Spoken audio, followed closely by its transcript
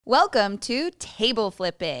Welcome to Table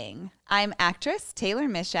Flipping. I'm actress Taylor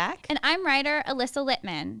Mishak. And I'm writer Alyssa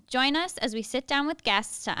Littman. Join us as we sit down with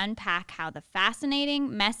guests to unpack how the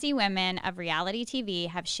fascinating, messy women of reality TV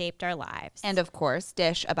have shaped our lives. And of course,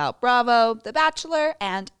 dish about Bravo, The Bachelor,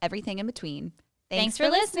 and everything in between. Thanks for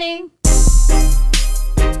listening.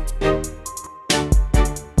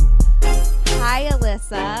 Hi,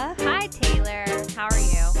 Alyssa. Hi, Taylor. How are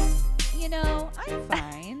you? You know, I'm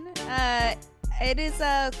fine. It is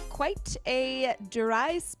quite a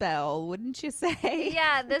dry spell, wouldn't you say?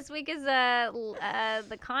 Yeah, this week is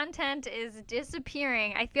the content is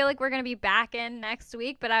disappearing. I feel like we're gonna be back in next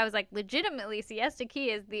week, but I was like, legitimately, Siesta Key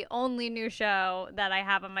is the only new show that I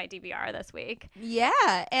have on my DVR this week.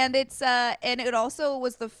 Yeah, and it's and it also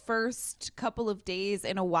was the first couple of days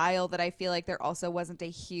in a while that I feel like there also wasn't a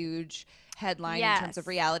huge headline in terms of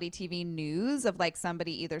reality TV news of like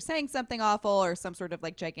somebody either saying something awful or some sort of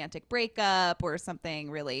like gigantic breakup or something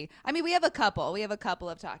really. I mean, we have a couple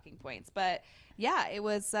of talking points, but yeah, it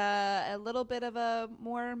was a little bit of a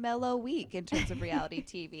more mellow week in terms of reality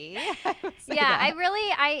TV.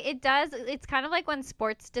 It's kind of like when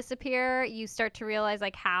sports disappear, you start to realize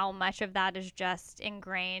like how much of that is just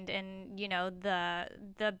ingrained in, you know, the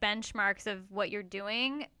benchmarks of what you're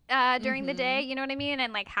doing during the day, you know what I mean?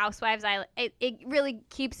 And like Housewives, it really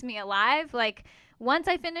keeps me alive. Like once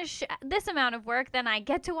I finish this amount of work, then I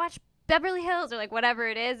get to watch Beverly Hills or like whatever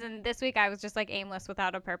it is. And this week I was just like aimless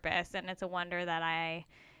without a purpose, and it's a wonder that I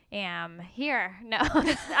am here. No,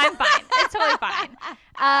 I'm fine. It's totally fine.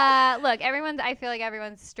 Look, I feel like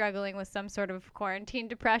everyone's struggling with some sort of quarantine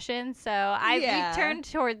depression, so we turned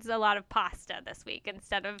towards a lot of pasta this week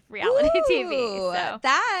instead of reality TV. So.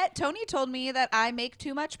 That Tony told me that I make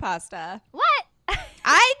too much pasta. What?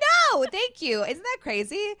 I know. Thank you. Isn't that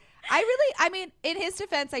crazy? I mean, in his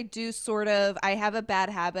defense, I have a bad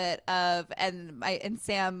habit of, and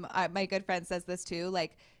Sam, my good friend, says this too,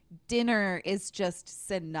 like, dinner is just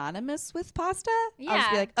synonymous with pasta. Yeah. I'll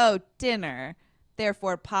just be like, oh, dinner,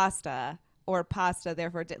 therefore pasta, or pasta,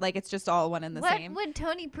 therefore, like, it's just all one and the same. What would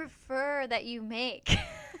Tony prefer that you make?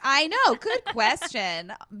 I know. Good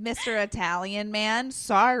question, Mr. Italian man.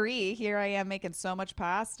 Sorry. Here I am making so much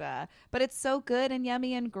pasta, but it's so good and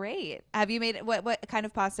yummy and great. Have you made it? What kind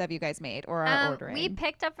of pasta have you guys made or are ordering? We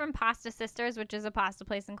picked up from Pasta Sisters, which is a pasta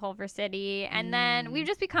place in Culver City. And then we've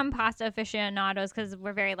just become pasta aficionados because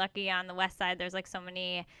we're very lucky on the west side. There's like so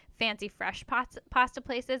many fancy fresh pasta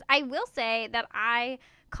places. I will say that I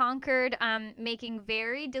conquered making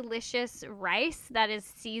very delicious rice that is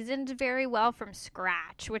seasoned very well from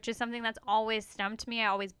scratch, which is something that's always stumped me. I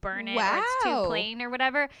always burn it or it's too plain or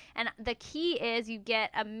whatever. And the key is you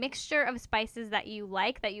get a mixture of spices that you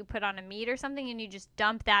like that you put on a meat or something, and you just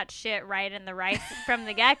dump that shit right in the rice from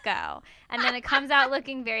the get-go. And then it comes out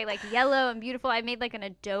looking very like yellow and beautiful. I made like an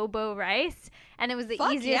adobo rice, and it was the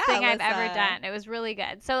easiest thing I've ever done. It was really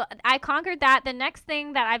good. So I conquered that. The next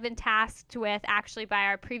thing that I've been tasked with actually by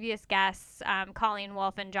our previous guests, Colleen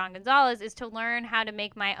Wolfe and John Gonzalez, is to learn how to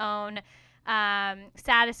make my own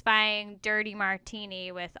satisfying dirty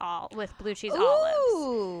martini with blue cheese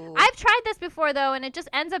olives. I've tried this before though, and it just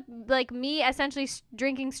ends up like me essentially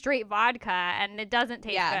drinking straight vodka, and it doesn't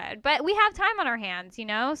taste good. But we have time on our hands, you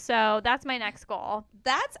know, so that's my next goal.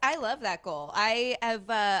 I love that goal.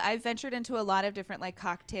 I've ventured into a lot of different like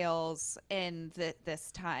cocktails in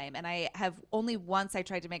this time, and I have only once I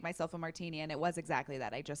tried to make myself a martini, and it was exactly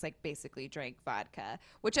that. I just like basically drank vodka,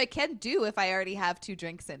 which I can do if I already have 2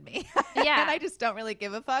 drinks in me. Yeah. And I just don't really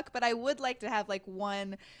give a fuck, but I would like to have like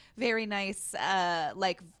one very nice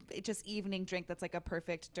like just evening drink that's like a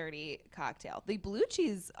perfect dirty cocktail. The blue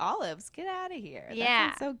cheese olives, get out of here. Yeah.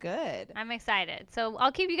 That sounds so good. I'm excited. So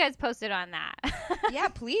I'll keep you guys posted on that. Yeah,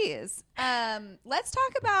 please. Let's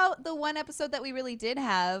talk about the one episode that we really did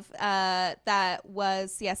have that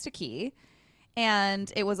was Siesta Key,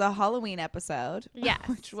 and it was a Halloween episode. Yes.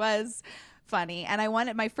 Which was funny. And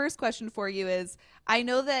my first question for you is, I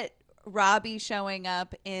know that Robbie showing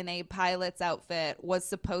up in a pilot's outfit was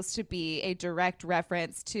supposed to be a direct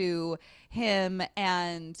reference to him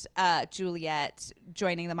and Juliet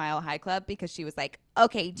joining the Mile High Club, because she was like,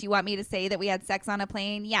 okay, do you want me to say that we had sex on a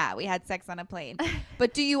plane? Yeah, we had sex on a plane.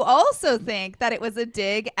 But do you also think that it was a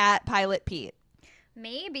dig at Pilot Pete?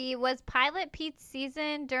 Maybe. Was Pilot Pete's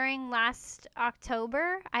season during last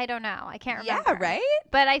October? I don't know. I can't remember. Yeah, right?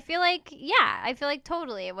 But I feel like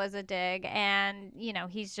totally it was a dig. And, you know,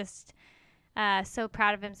 he's just so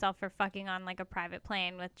proud of himself for fucking on like a private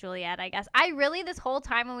plane with Juliet, I guess. I really, this whole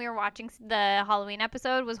time when we were watching the Halloween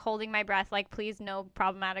episode, was holding my breath like, please, no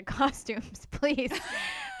problematic costumes. Please.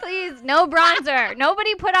 Please, no bronzer.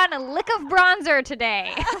 Nobody put on a lick of bronzer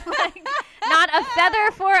today. Like, Not a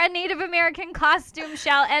feather for a Native American costume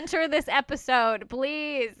shall enter this episode,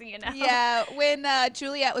 please. Yeah, when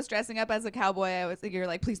Juliet was dressing up as a cowboy, you're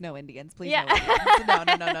like, please no Indians, please Yeah. no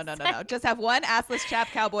Indians. No. Just have one assless chap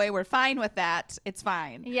cowboy. We're fine with that. It's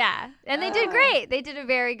fine. Yeah, and they did great. They did a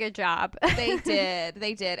very good job. They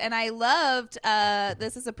did. And I loved,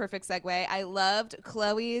 this is a perfect segue, I loved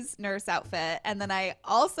Chloe's nurse outfit. And then I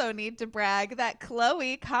also need to brag that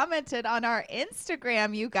Chloe commented on our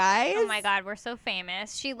Instagram, you guys. Oh my God, we're so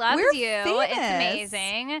famous. She loves We're you. famous. It's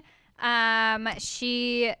amazing.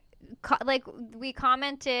 We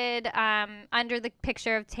commented under the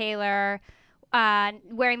picture of Taylor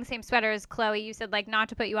wearing the same sweater as Chloe. You said like not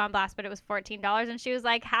to put you on blast, but it was $14, and she was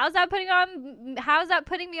like, how's that putting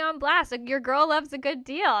me on blast? Like, your girl loves a good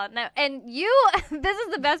deal. And you this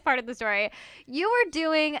is the best part of the story, you were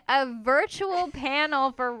doing a virtual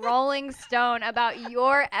panel for Rolling Stone about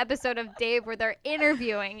your episode of Dave where they're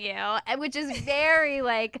interviewing you, which is very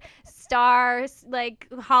like stars, like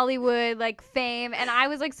Hollywood, like fame, and I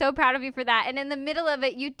was like so proud of you for that. And in the middle of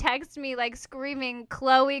it, you text me like screaming,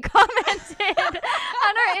 Chloe commented on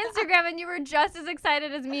our Instagram, and you were just as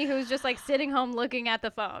excited as me, who's just like sitting home looking at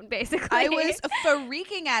the phone, basically. I was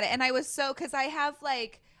freaking at it, and I was so, because I have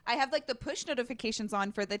the push notifications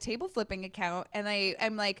on for the table flipping account, and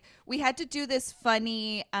I'm like, we had to do this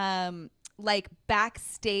funny like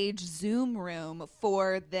backstage Zoom room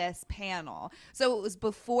for this panel. So it was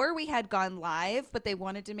before we had gone live, but they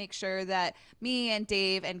wanted to make sure that me and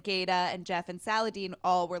Dave and Gata and Jeff and Saladin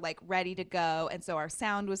all were like ready to go. And so our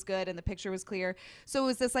sound was good and the picture was clear. So it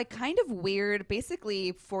was this like kind of weird,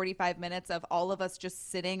 basically 45 minutes of all of us just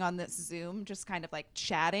sitting on this Zoom, just kind of like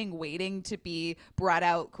chatting, waiting to be brought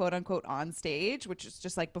out, quote unquote, on stage, which is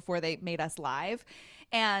just like before they made us live.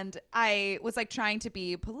 And I was like trying to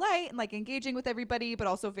be polite and like engaging with everybody, but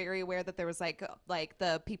also very aware that there was like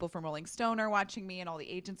the people from Rolling Stone are watching me and all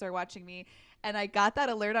the agents are watching me. And I got that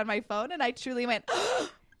alert on my phone and I truly went,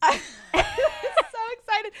 I was so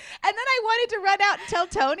excited. And then I wanted to run out and tell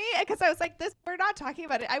Tony, because I was like, we're not talking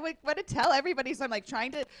about it. I would want to tell everybody. So I'm like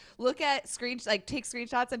trying to look at take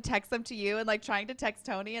screenshots and text them to you, and like trying to text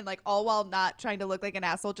Tony, and like all while not trying to look like an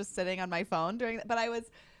asshole just sitting on my phone during that. But I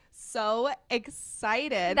was so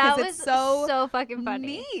excited because it's so fucking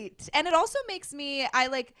funny. Neat. And it also makes me, I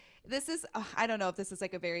don't know if this is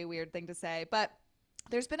like a very weird thing to say, but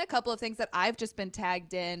there's been a couple of things that I've just been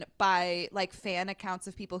tagged in by like fan accounts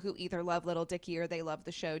of people who either love Little Dicky or they love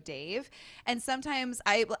the show Dave. And sometimes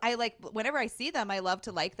I like, whenever I see them, I love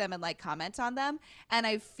to like them and like comment on them. And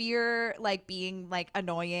I fear like being like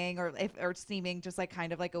annoying or seeming just like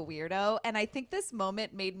kind of like a weirdo. And I think this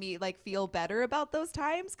moment made me like feel better about those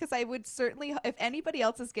times, because I would certainly, if anybody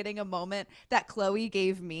else is getting a moment that Chloe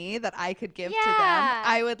gave me that I could give to them,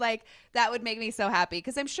 I would like, that would make me so happy,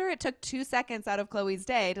 because I'm sure it took 2 seconds out of Chloe's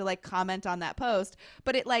day to like comment on that post,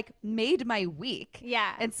 but it like made my week.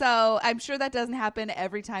 Yeah. And so I'm sure that doesn't happen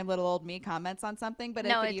every time little old me comments on something, but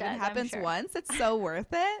no, if it even happens once, it's so worth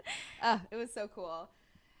it. It was so cool.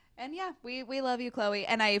 And yeah, we love you, Chloe.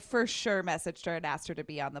 And I for sure messaged her and asked her to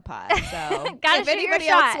be on the pod. So if anybody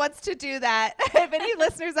else wants to do that, if any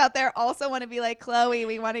listeners out there also want to be like, Chloe,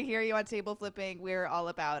 we want to hear you on table flipping, we're all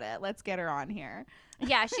about it. Let's get her on here.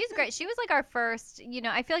 Yeah, she's great. She was like our first,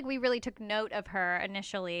 I feel like we really took note of her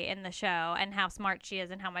initially in the show and how smart she is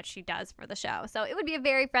and how much she does for the show. So it would be a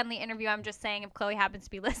very friendly interview. I'm just saying, if Chloe happens to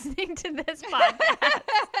be listening to this podcast.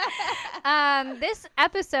 This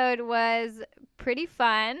episode was pretty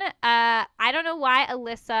fun. I don't know why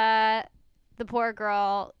Alyssa, the poor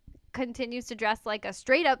girl, continues to dress like a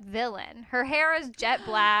straight up villain. Her hair is jet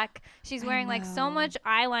black. She's wearing like so much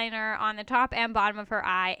eyeliner on the top and bottom of her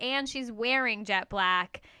eye, and she's wearing jet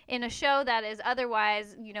black in a show that is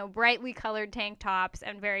otherwise, brightly colored tank tops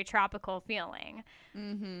and very tropical feeling.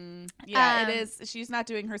 Mm-hmm. Yeah, it is. She's not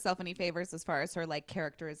doing herself any favors as far as her like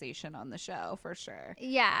characterization on the show, for sure.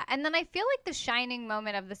 Yeah, and then I feel like the shining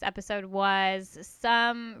moment of this episode was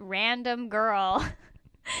some random girl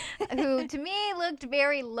who to me looked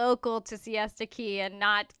very local to Siesta Key and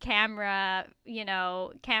not camera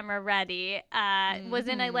ready, was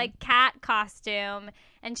in a like cat costume,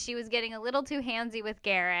 and she was getting a little too handsy with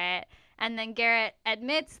Garrett, and then Garrett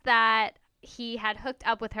admits that he had hooked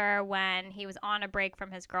up with her when he was on a break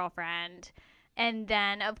from his girlfriend. And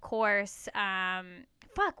then of course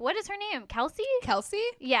what is her name? Kelsey?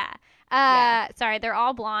 Yeah. Sorry, they're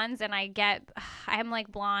all blondes, and I'm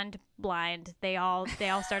like blonde blind. They all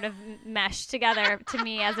sort of mesh together to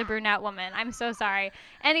me as a brunette woman. I'm so sorry.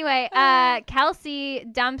 Anyway, Kelsey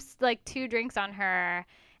dumps like 2 drinks on her,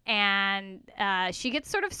 and she gets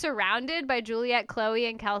sort of surrounded by Juliet, Chloe,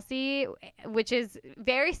 and Kelsey, which is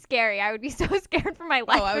very scary. I would be so scared for my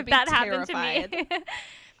life if that happened to me.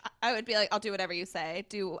 I would be like, I'll do whatever you say.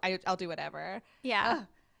 I'll do whatever. Yeah. Ugh.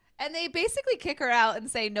 And they basically kick her out and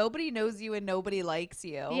say nobody knows you and nobody likes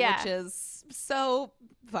you, which is so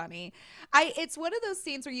funny. It's one of those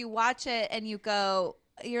scenes where you watch it and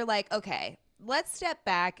you're like, okay, let's step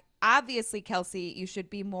back. Obviously, Kelsey, you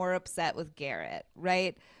should be more upset with Garrett,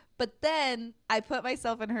 right? But then I put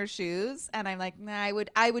myself in her shoes and I'm like, nah,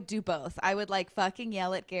 I would do both. I would like fucking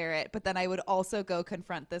yell at Garrett, but then I would also go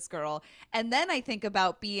confront this girl. And then I think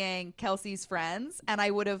about being Kelsey's friends and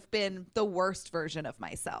I would have been the worst version of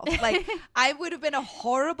myself. Like I would have been a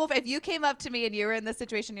horrible, if you came up to me and you were in this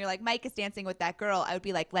situation, you're like, Mike is dancing with that girl. I would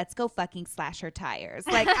be like, let's go fucking slash her tires.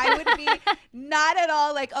 Like I would be not at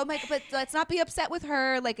all like, oh my, but let's not be upset with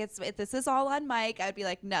her. Like this is all on Mike. I'd be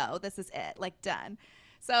like, no, this is it. Like done.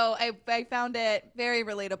 So I found it very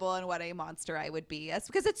relatable and what a monster I would be.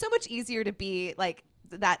 Because it's so much easier to be like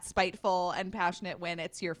that spiteful and passionate when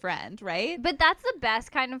it's your friend, right? But that's the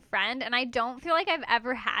best kind of friend. And I don't feel like I've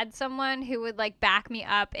ever had someone who would like back me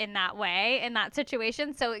up in that way, in that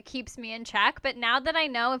situation. So it keeps me in check. But now that I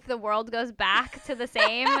know if the world goes back to the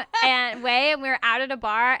same way and we're out at a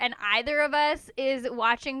bar and either of us is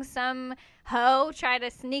watching some hoe try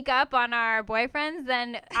to sneak up on our boyfriends,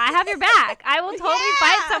 then I have your back. I will totally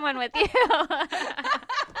fight someone with you.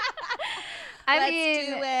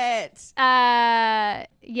 Let's do it.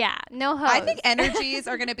 Yeah, no hoes. I think energies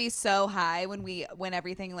are going to be so high when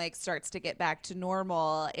everything like starts to get back to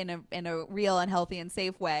normal in a real and healthy and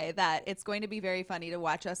safe way, that it's going to be very funny to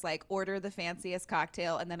watch us like order the fanciest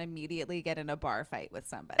cocktail and then immediately get in a bar fight with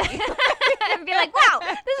somebody. And be like, wow,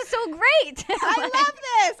 this is so great. I love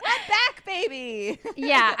this. I'm back, baby.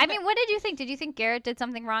 Yeah. I mean, what did you think? Did you think Garrett did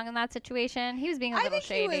something wrong in that situation? He was being a little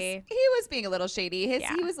shady. He was being a little shady.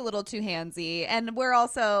 He was a little too handsy. And we're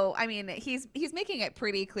also, I mean, he's making it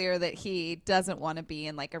pretty clear that he doesn't want to be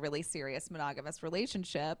in like a really serious monogamous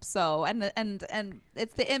relationship. So, and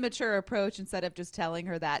it's the immature approach instead of just telling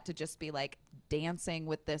her that to just be like dancing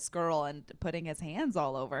with this girl and putting his hands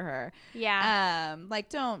all over her. Yeah. Like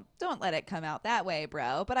don't let it come out that way,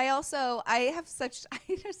 bro. But I just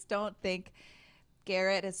don't think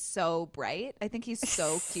Garrett is so bright. I think he's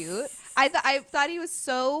so cute. I thought he was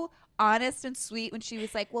so honest and sweet when she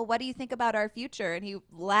was like, well, what do you think about our future? And he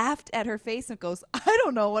laughed at her face and goes, I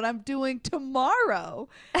don't know what I'm doing tomorrow.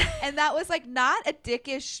 And that was like not a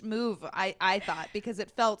dickish move, I thought, because it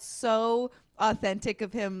felt so authentic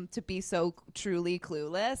of him to be so truly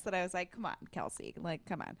clueless that I was like, come on, Kelsey, like,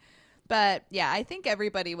 come on. But yeah, I think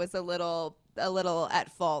everybody was a little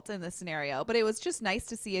at fault in this scenario, but it was just nice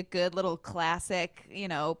to see a good little classic,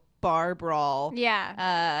 bar brawl.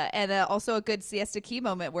 Yeah. And also a good Siesta Key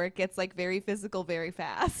moment where it gets like very physical very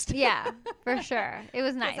fast. Yeah, for sure. It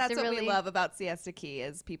was nice. That's what we love about Siesta Key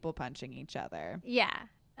is people punching each other. Yeah.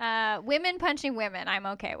 Women punching women, I'm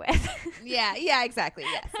okay with. Yeah, exactly.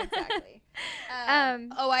 Yes, exactly.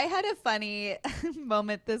 I had a funny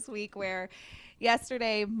moment this week where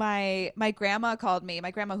yesterday my grandma called me,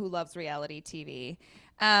 my grandma who loves reality TV.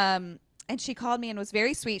 And she called me and was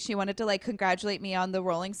very sweet. She wanted to like congratulate me on the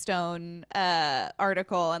Rolling Stone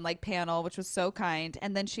article and like panel, which was so kind.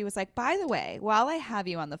 And then she was like, by the way, while I have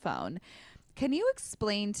you on the phone, can you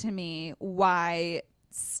explain to me why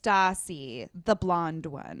Stassi, the blonde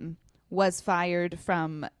one, was fired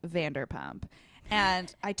from Vanderpump?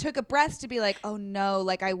 And I took a breath to be like, oh no,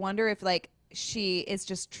 like I wonder if like she is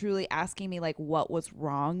just truly asking me like what was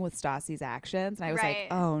wrong with Stassi's actions. And I was like,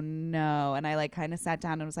 oh no. And I like kind of sat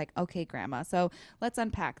down and was like, okay, grandma, so let's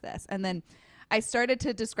unpack this. And then I started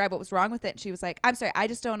to describe what was wrong with it. And she was like, I'm sorry, I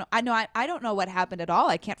just don't know. I don't know what happened at all.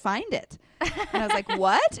 I can't find it. And I was like,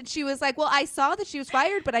 what? And she was like, well, I saw that she was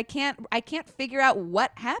fired, but I can't figure out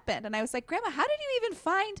what happened. And I was like, grandma, how did you even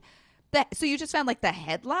find that? So you just found like the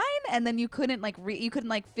headline and then you couldn't like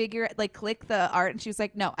figure it, like click the art. And she was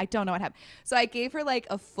like, no, I don't know what happened. So I gave her like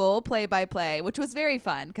a full play-by-play, which was very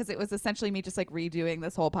fun because it was essentially me just like redoing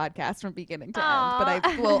this whole podcast from beginning to end. But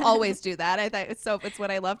I will always do that. I thought it's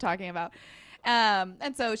what I love talking about.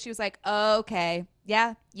 And so she was like, oh, okay,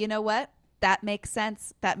 yeah, you know what? That makes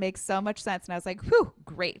sense. That makes so much sense. And I was like, whew,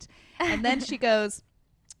 great. And then she was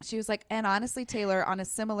like, and honestly, Taylor, on a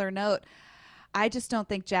similar note, I just don't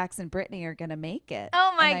think Jax and Brittany are going to make it.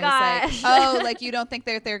 Oh my And I was gosh. like, oh, like you don't think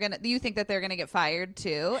you think that they're gonna get fired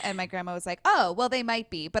too? And my grandma was like, oh, well, they might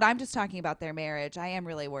be, but I'm just talking about their marriage. I am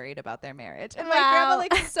really worried about their marriage. And my grandma Wow.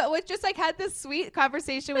 like so it just like had this sweet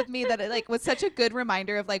conversation with me that it like was such a good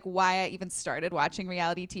reminder of like why I even started watching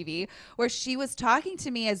reality TV, where she was talking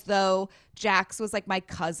to me as though Jax was like my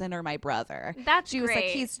cousin or my brother. That's She was like,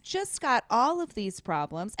 great. he's just got all of these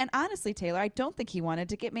problems. And honestly, Taylor, I don't think he wanted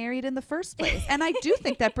to get married in the first place. And I do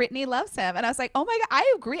think that Brittany loves him. And I was like, oh my God,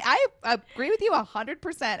 I agree. I agree with you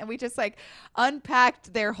 100%. And we just like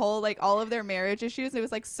unpacked their whole, like all of their marriage issues. It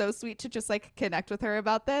was like so sweet to just like connect with her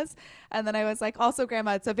about this. And then I was like, also,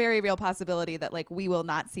 Grandma, it's a very real possibility that like we will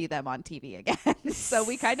not see them on TV again. So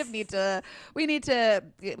we kind of need to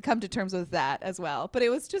come to terms with that as well. But it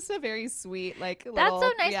was just a very sweet, like, That's little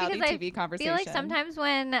so nice reality because TV I conversation. feel like sometimes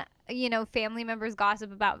when family members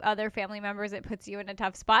gossip about other family members, it puts you in a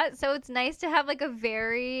tough spot. So it's nice to have like a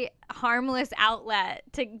very harmless outlet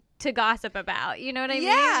to gossip about. You know what I mean?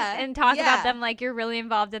 Yeah, And talk yeah. about them like you're really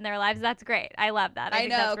involved in their lives. That's great. I love that. I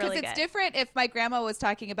think know, that's because really it's good. different if my grandma was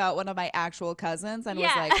talking about one of my actual cousins and Yeah.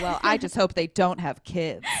 was like, well, I just hope they don't have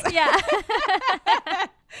kids. Yeah.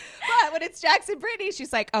 But when it's Jax and Brittany,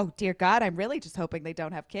 she's like, oh, dear God, I'm really just hoping they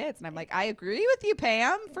don't have kids. And I'm like, I agree with you,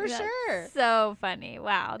 Pam, for That's sure. So funny.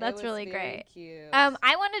 Wow. It That's was really very great. Cute.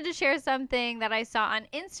 I wanted to share something that I saw on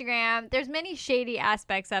Instagram. There's many shady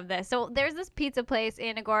aspects of this. So there's this pizza place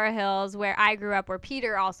in Agora Hills where I grew up, where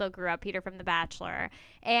Peter also grew up, Peter from The Bachelor.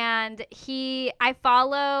 And I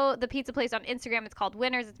follow the pizza place on Instagram. It's called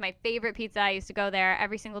Winners. It's my favorite pizza. I used to go there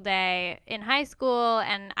every single day in high school,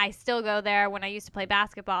 and I still go there when I used to play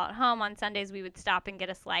basketball at home. On Sundays, we would stop and get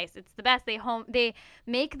a slice. It's the best. They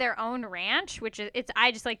make their own ranch, which is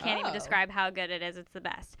I just like can't even Oh. describe how good it is. It's the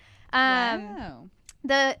best. Wow.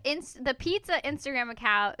 The pizza Instagram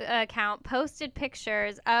account posted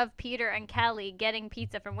pictures of Peter and Kelly getting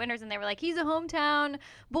pizza from Winners, and they were like, he's a hometown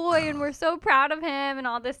boy and we're so proud of him and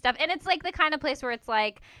all this stuff. And it's like the kind of place where it's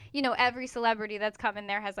like, every celebrity that's come in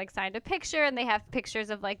there has like signed a picture, and they have pictures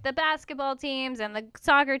of like the basketball teams and the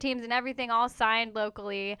soccer teams and everything all signed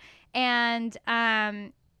locally. And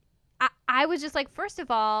I was just like, first of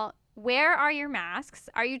all, where are your masks?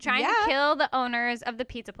 Are you trying to kill the owners of the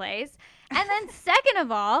pizza place? And then second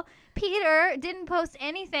of all, Peter didn't post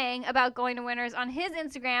anything about going to Winners on his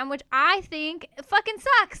Instagram, which I think fucking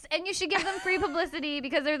sucks. And you should give them free publicity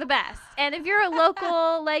because they're the best. And if you're a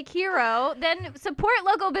local like hero, then support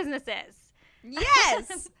local businesses.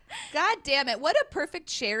 Yes. God damn it. What a perfect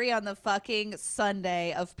cherry on the fucking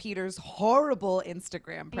Sunday of Peter's horrible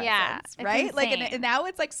Instagram presence, Yeah, it's right? Like, insane. and now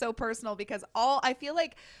it's like so personal because I feel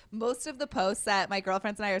like most of the posts that my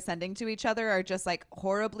girlfriends and I are sending to each other are just like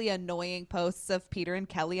horribly annoying posts of Peter and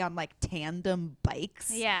Kelly on like tandem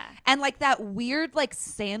bikes. Yeah. And like that weird like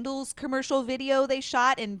sandals commercial video they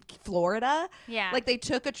shot in Florida. Yeah. Like they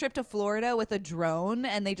took a trip to Florida with a drone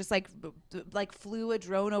and they just like flew a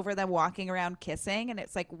drone over them walking around kissing. And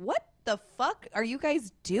it's like, what the fuck are you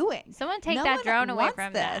guys doing? Someone take No that one drone away wants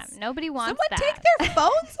from this. them. Nobody wants Someone that. take their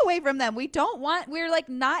phones away from them. We're like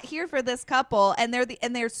not here for this couple, and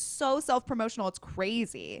they're so self-promotional. It's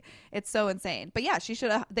crazy. It's so insane. But yeah,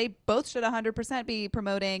 they both should 100% be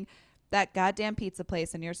promoting that goddamn pizza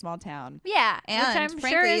place in your small town. Yeah. And which I'm frankly,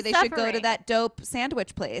 sure is they should go to suffering. that dope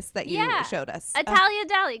sandwich place that you showed us. Italia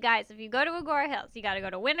Deli, guys. If you go to Agora Hills, you got to go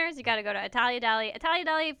to Winners. You got to go to Italia Deli. Italia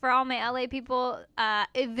Deli, for all my LA people,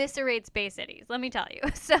 eviscerates Bay Cities. Let me tell you.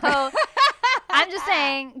 So I'm just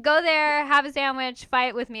saying, go there, have a sandwich,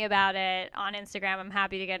 fight with me about it on Instagram. I'm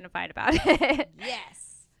happy to get in a fight about it.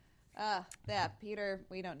 Yes. Yeah, Peter,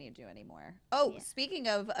 we don't need you anymore. Oh, speaking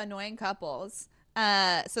of annoying couples,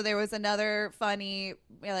 so there was another funny,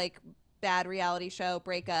 like, bad reality show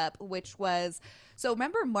breakup, which was, so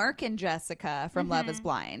remember Mark and Jessica from Love is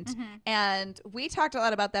Blind? And we talked a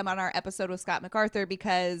lot about them on our episode with Scott MacArthur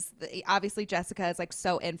because obviously Jessica is like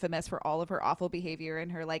so infamous for all of her awful behavior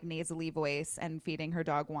and her like nasally voice and feeding her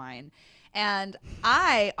dog wine. And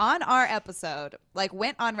I, on our episode, like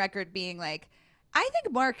went on record being like, I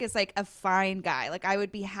think Mark is like a fine guy. Like I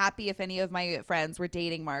would be happy if any of my friends were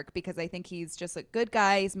dating Mark because I think he's just a good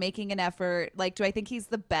guy. He's making an effort. Like, do I think he's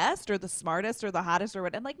the best or the smartest or the hottest or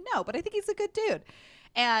what? I'm like, no, but I think he's a good dude.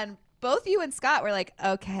 And both you and Scott were like,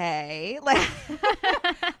 okay. Like,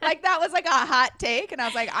 like that was like a hot take. And I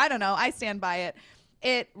was like, I don't know. I stand by it.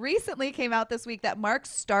 It recently came out this week that Mark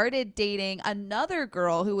started dating another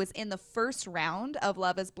girl who was in the first round of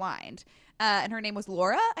Love is Blind. And her name was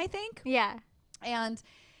Laura, I think. Yeah. And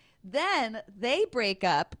Then they break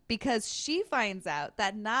up because she finds out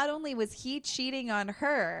that not only was he cheating on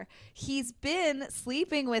her, he's been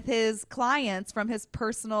sleeping with his clients from his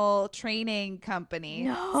personal training company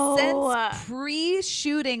since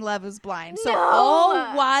pre-shooting Love is Blind. So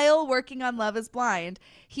all while working on Love is Blind,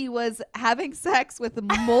 he was having sex with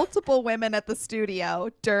multiple women at the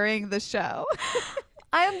studio during the show.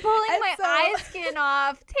 I'm pulling my eye skin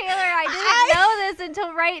off. Taylor, I didn't know this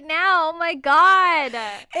until right now. Oh, my God.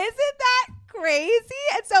 Isn't that crazy?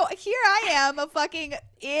 And so here I am, a fucking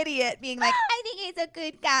idiot, being like, I think he's a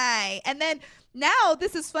good guy. And then now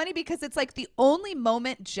this is funny because it's like the only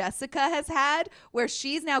moment Jessica has had where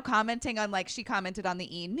she's now commenting on, like, she commented on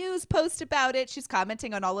the E! News post about it. She's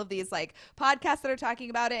commenting on all of these like podcasts that are talking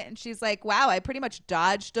about it. And she's like, wow, I pretty much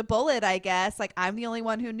dodged a bullet, I guess. Like, I'm the only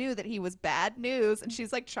one who knew that he was bad news. And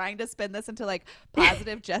she's like trying to spin this into like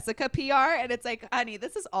positive Jessica PR. And it's like, honey,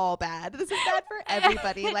 this is all bad. This is bad for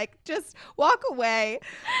everybody. Like, just walk away.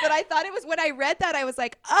 But I thought it was, when I read that, I was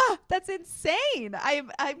like, oh, that's insane.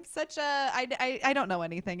 I'm such a, I don't know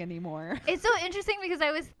anything anymore. It's so interesting because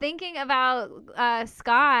I was thinking about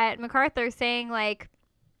Scott MacArthur saying, like,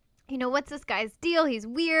 you know, what's this guy's deal? He's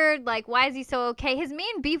weird. Like, why is he so okay? His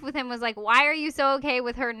main beef with him was like, why are you so okay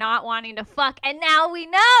with her not wanting to fuck? And now we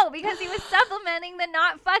know because he was supplementing the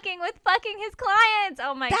not fucking with fucking his clients.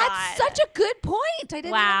 Oh my God. That's such a good point. I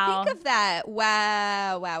didn't even think of that.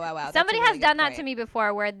 Wow. Somebody has done that to me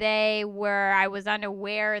before where I was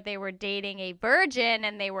unaware they were dating a virgin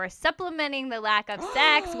and they were supplementing the lack of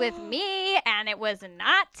sex with me. And it was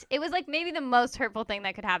like maybe the most hurtful thing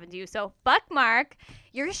that could happen to you. So fuck Mark.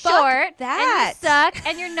 You're short, and you suck,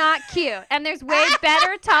 and you're not cute. And there's way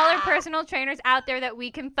better, taller personal trainers out there that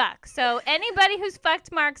we can fuck. So anybody who's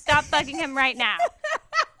fucked Mark, stop fucking him right now.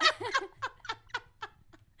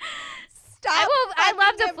 I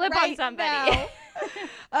love to flip on somebody.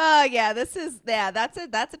 Yeah, that's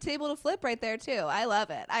a table to flip right there too. I love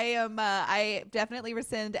it. I definitely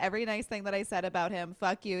rescind every nice thing that I said about him.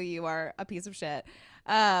 Fuck you. You are a piece of shit.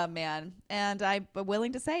 Man. And I'm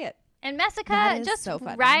willing to say it. And Messica, just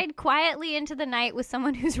ride quietly into the night with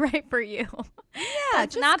someone who's right for you. Yeah,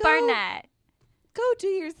 that's not Barnett. Go do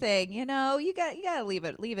your thing. You know, you gotta leave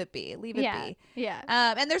it be. Leave it be. Yeah.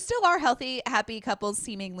 And there still are healthy, happy couples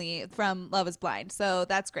seemingly from Love is Blind. So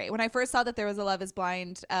that's great. When I first saw that there was a Love is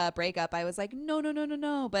Blind breakup, I was like,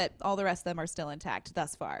 no. But all the rest of them are still intact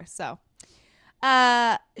thus far. So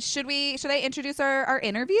should I introduce our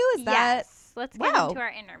interview? Yes. Let's get into our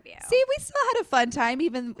interview. See, we still had a fun time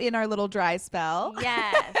even in our little dry spell.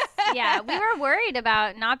 Yes. Yeah, we were worried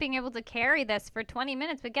about not being able to carry this for 20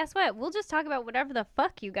 minutes, but guess what? We'll just talk about whatever the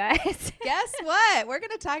fuck, you guys. Guess what? We're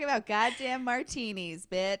going to talk about goddamn martinis,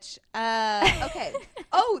 bitch. Okay.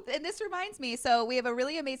 Oh, and this reminds me. So we have a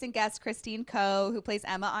really amazing guest, Christine Coe, who plays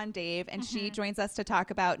Emma on Dave, and she joins us to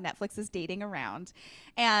talk about Netflix's Dating Around.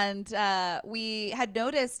 And we had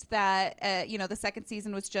noticed that, the second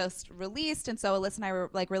season was just released. And so Alyssa and I were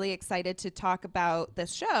like really excited to talk about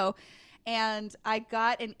this show. And I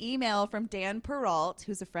got an email from Dan Peralt,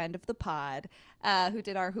 who's a friend of the pod, who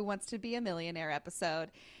did our Who Wants to Be a Millionaire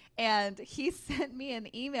episode. And he sent me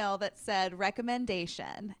an email that said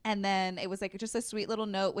recommendation. And then it was like just a sweet little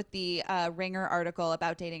note with the Ringer article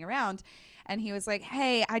about Dating Around. And he was like,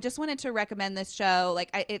 hey, I just wanted to recommend this show. Like,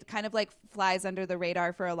 it kind of like flies under the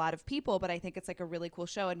radar for a lot of people, but I think it's like a really cool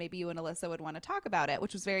show. And maybe you and Alyssa would want to talk about it,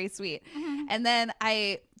 which was very sweet. Mm-hmm. And then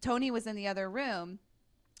Tony was in the other room.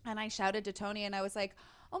 And I shouted to Tony and I was like,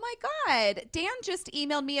 oh my God, Dan just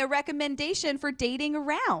emailed me a recommendation for Dating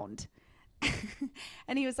Around.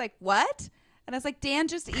 And he was like, what? And I was like, Dan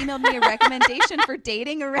just emailed me a recommendation for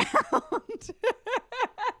Dating Around.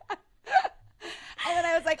 And then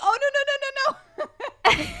I was like, oh, no.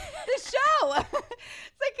 The show. It's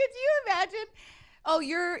like, could you imagine? Oh,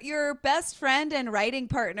 your best friend and writing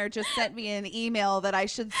partner just sent me an email that I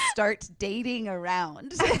should start dating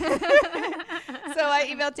around. So I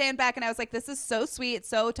emailed Dan back and I was like, this is so sweet,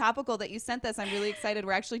 so topical that you sent this. I'm really excited.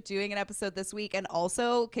 We're actually doing an episode this week. And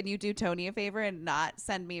also, can you do Tony a favor and not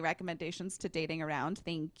send me recommendations to Dating Around?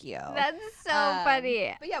 Thank you. That's so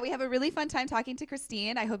funny. But yeah, we have a really fun time talking to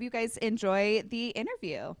Christine. I hope you guys enjoy the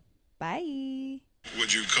interview. Bye.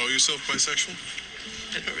 Would you call yourself bisexual?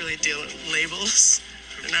 I don't really deal in labels.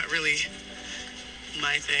 They're not really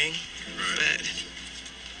my thing. Right.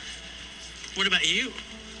 But what about you?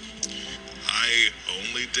 I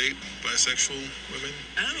only date bisexual women.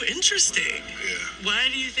 Oh, interesting. Yeah. Why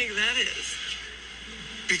do you think that is?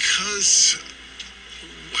 Because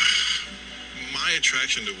my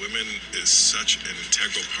attraction to women is such an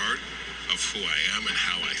integral part of who I am and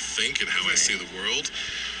how I think and how I see the world.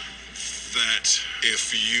 that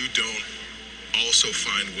if you don't also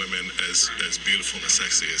find women as beautiful and as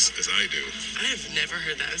sexy as I do. I have never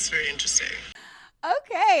heard that. It's very interesting.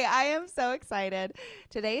 Okay, I am so excited.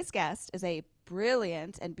 Today's guest is a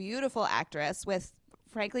brilliant and beautiful actress with,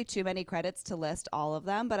 frankly, too many credits to list all of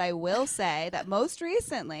them. But I will say that most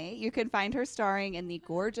recently, you can find her starring in the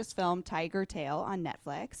gorgeous film Tiger Tail on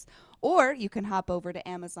Netflix. Or you can hop over to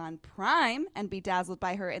Amazon Prime and be dazzled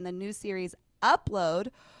by her in the new series Upload.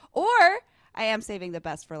 Or, I am saving the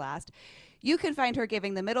best for last, you can find her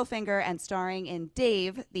giving the middle finger and starring in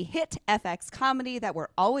Dave, the hit FX comedy that we're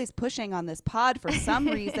always pushing on this pod for some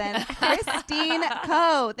reason. Christine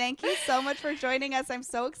Koh, thank you so much for joining us. I'm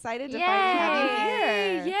so excited to finally have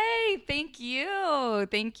you here. Yay! Thank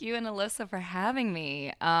you, and Alyssa for having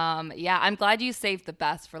me. Yeah, I'm glad you saved the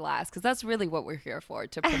best for last because that's really what we're here for,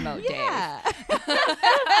 to promote Yeah.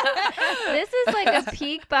 This is like a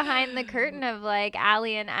peek behind the curtain of like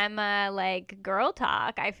Allie and Emma like girl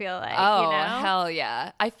talk, I feel like. Oh, you know? hell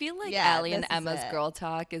yeah. I feel like Yeah, Allie and this is Emma's it. girl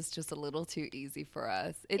talk is just a little too easy for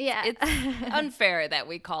us. Yeah. It's unfair that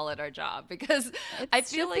we call it our job because I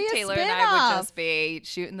feel should like be a Taylor and I spin-off. would just be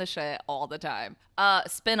shooting the shit all the time.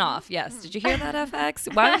 Spin-off, yes. Did you hear that,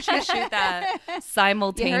 FX? Why don't you shoot that You heard it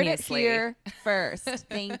simultaneously? here first.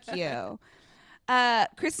 Thank you.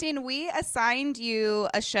 Christine, we assigned you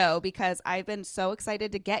a show because I've been so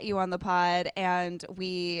excited to get you on the pod, and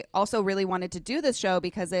we also really wanted to do this show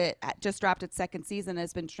because it just dropped its second season and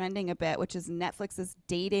has been trending a bit, which is Netflix's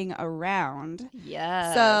Dating Around.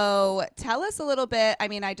 Yes. So tell us a little bit. I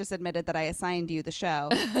mean, I just admitted that I assigned you the show.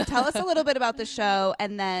 Tell us a little bit about the show,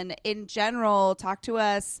 and then in general, talk to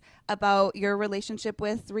us about your relationship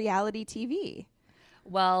with reality TV.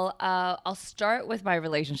 Well, I'll start with my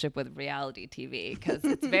relationship with reality TV because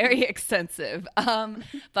it's very extensive.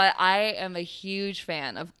 But I am a huge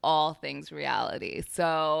fan of all things reality.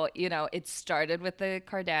 So, it started with the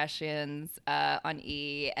Kardashians on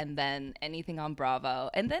E, and then anything on Bravo.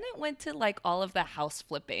 And then it went to like all of the house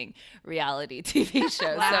flipping reality TV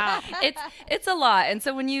shows. Wow. So it's a lot. And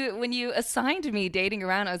so when you assigned me Dating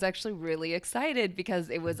Around, I was actually really excited because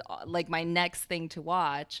it was like my next thing to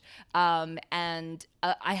watch. And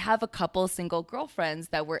I have a couple single girlfriends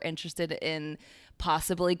that were interested in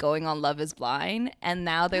possibly going on Love is Blind. And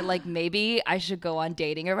now they're like, maybe I should go on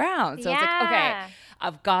Dating Around. So I was like, okay, Yeah.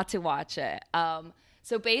 I've got to watch it.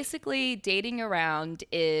 So basically, Dating Around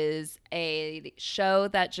is a show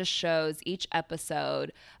that just shows each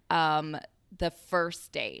episode the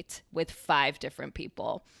first date with 5 different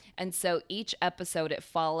people. And so each episode, it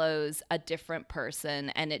follows a different person,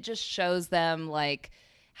 and it just shows them like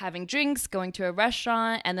having drinks, going to a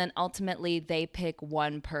restaurant, and then ultimately they pick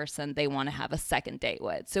one person they want to have a second date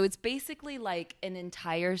with. So it's basically like an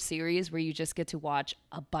entire series where you just get to watch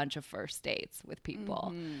a bunch of first dates with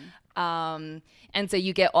people. And so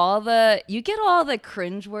you get all the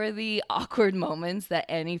cringeworthy, awkward moments that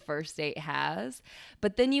any first date has,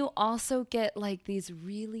 but then you also get like these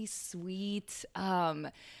really sweet,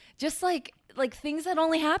 just like things that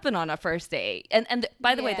only happen on a first date. And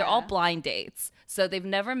by the way, they're all Yeah. blind dates. So they've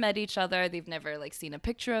never met each other. They've never like seen a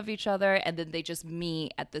picture of each other. And then they just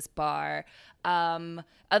meet at this bar. Of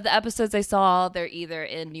the episodes I saw, they're either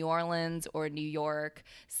in New Orleans or New York.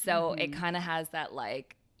 So it kind of has that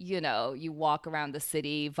like, you walk around the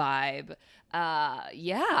city vibe.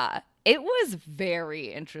 Yeah, it was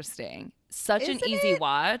very interesting. Such an Isn't easy it?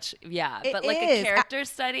 watch. Yeah, It but like is. a character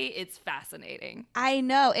study, it's fascinating. I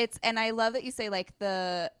know and I love that you say like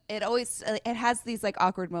it has these like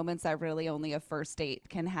awkward moments that really only a first date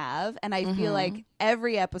can have. And I feel like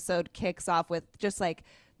every episode kicks off with just like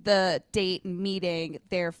the date meeting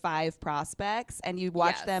their 5 prospects, and you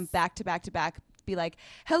watch them Yes. back to back to back be like,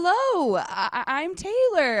 hello, I'm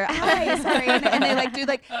Taylor. Hi, sorry. And they like do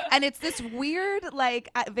like, and it's this weird, like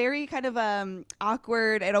very kind of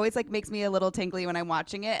awkward. It always like makes me a little tingly when I'm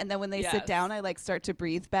watching it. And then when they sit Yes. down, I like start to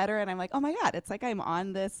breathe better. And I'm like, oh my God, it's like I'm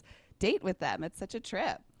on this date with them. It's such a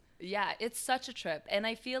trip. Yeah, it's such a trip. And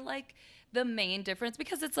I feel like the main difference,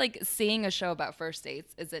 because it's like seeing a show about first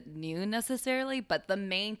dates isn't new necessarily, but the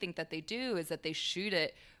main thing that they do is that they shoot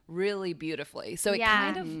it really beautifully. So it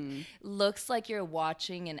Yeah. kind of looks like you're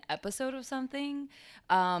watching an episode of something.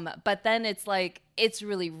 But then it's like it's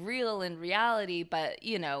really real in reality, but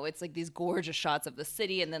you know, it's like these gorgeous shots of the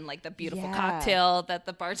city and then like the beautiful cocktail that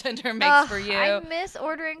the bartender makes for you. I miss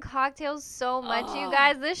ordering cocktails so much, you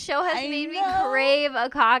guys. This show has made me crave a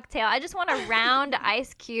cocktail. I just want a round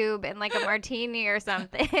ice cube and like a martini or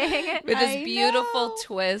something. With this beautiful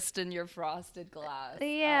twist in your frosted glass.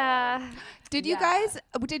 Yeah. Did you guys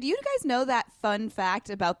know that fun fact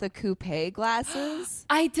about the coupe glasses?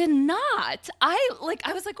 I did not. I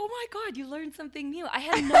was like, oh my God, you learned something new. I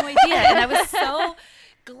had no idea. And I was so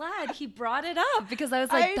glad he brought it up because I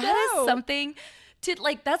was like, that's something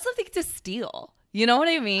to steal. You know what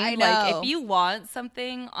I mean? I know. Like if you want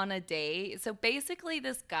something on a date. So basically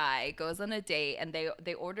this guy goes on a date and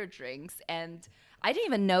they order drinks, and I didn't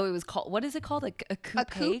even know it was called, what is it called? A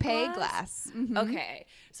coupe glass? Mm-hmm. Okay.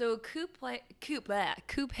 So a coupe glass.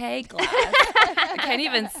 I can't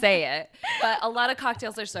even say it. But a lot of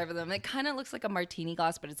cocktails are served with them. It kind of looks like a martini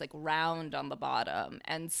glass, but it's like round on the bottom.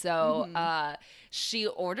 And so she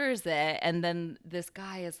orders it, and then this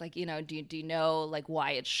guy is like, you know, do you know like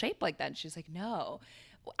why it's shaped like that? And she's like, no.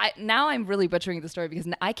 Now I'm really butchering the story because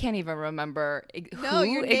I can't even remember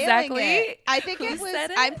who exactly. It. I think it was.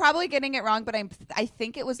 I'm probably getting it wrong, but I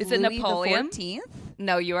think it was Louis Napoleon? the 14th.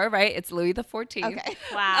 No, you are right. It's Louis the 14th. Okay.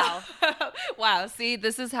 Wow. Wow. See,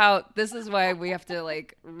 this is why we have to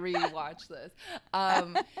like rewatch this.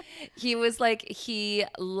 He was like, he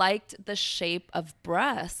liked the shape of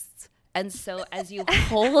breasts. And so as you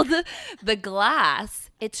hold the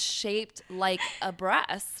glass, it's shaped like a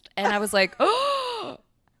breast. And I was like,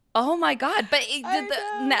 oh my God. But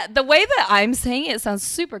the way that I'm saying it sounds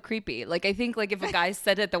super creepy. Like I think like if a guy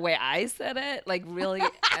said it the way I said it, like really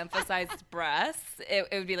emphasized breasts, it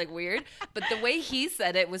would be like weird. But the way he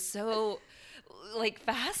said it was so like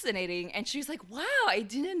fascinating, and she was like, wow, I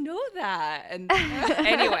didn't know that. And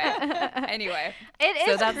anyway it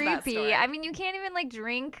is creepy. I mean, you can't even like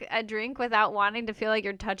drink a drink without wanting to feel like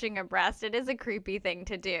you're touching a breast. It is a creepy thing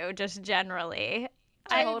to do, just generally.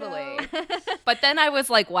 Totally. But then I was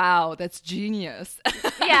like, wow, that's genius.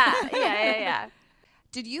 Yeah.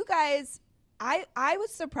 Did you guys, I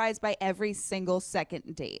was surprised by every single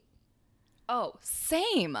second date. Oh,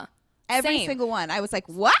 same. Every single one. I was like,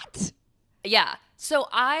 what? Yeah. So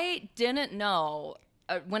I didn't know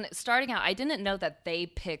when starting out, I didn't know that they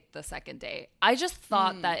picked the second date. I just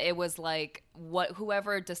thought that it was like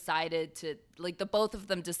whoever decided to, like the both of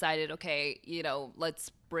them decided, okay, you know,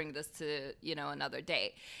 let's bring this to, you know, another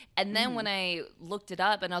date. And then when I looked it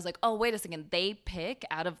up and I was like, oh, wait a second, they pick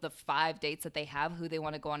out of the 5 dates that they have who they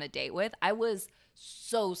want to go on a date with. I was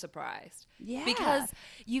so surprised. Yeah. Because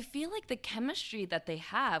you feel like the chemistry that they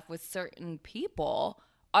have with certain people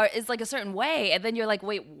is like a certain way, and then you're like,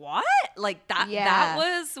 wait, what? Like that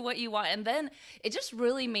was what you want. And then it just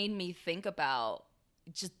really made me think about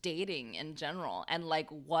just dating in general and like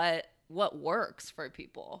what works for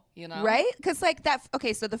people, you know? Right? Because like that.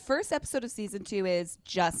 Okay, so the first episode of season 2 is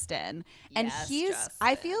Justin, and Justin.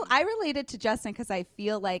 I related to Justin because I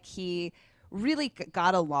feel like he really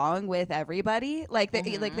got along with everybody. Like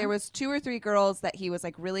like there was 2 or 3 girls that he was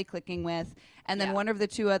like really clicking with, and then one of the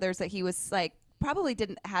 2 others that he was like probably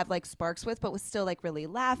didn't have like sparks with, but was still like really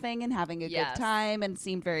laughing and having a good time and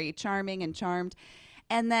seemed very charming and charmed.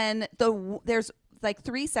 And then there's like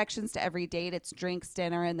 3 sections to every date. It's drinks,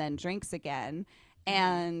 dinner, and then drinks again,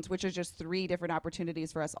 and which are just 3 different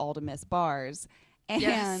opportunities for us all to miss bars.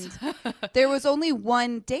 And there was only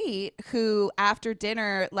one date who after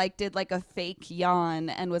dinner like did like a fake yawn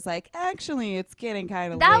and was like, actually it's getting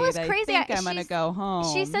kind of late. That was crazy. I think I'm gonna go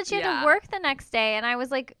home. She said she had to work the next day, and I was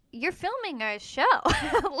like, you're filming a show.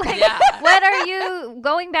 What are you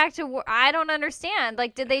going back to work? I don't understand.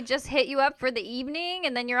 Like, did they just hit you up for the evening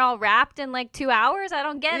and then you're all wrapped in like 2 hours? I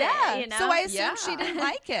don't get it. You know? So I assumed she didn't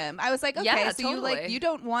like him. I was like, okay, so totally. you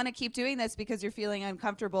don't want to keep doing this because you're feeling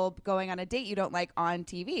uncomfortable going on a date you don't like on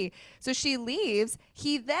TV. So she leaves.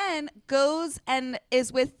 He then goes and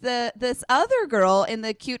is with this other girl in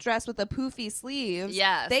the cute dress with the poofy sleeves.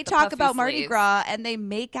 Yes, they the talk puffy about Mardi sleeves. Gras and they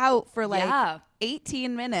make out for like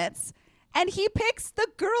 18 minutes. And he picks the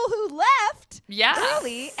girl who left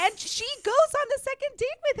early, and she goes on the second date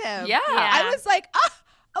with him. Yeah. I was like,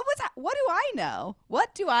 what do I know?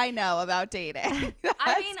 What do I know about dating?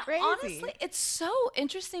 I mean, crazy. honestly, it's so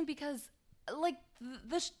interesting because, like,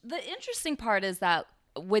 the interesting part is that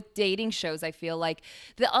with dating shows, I feel like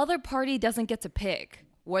the other party doesn't get to pick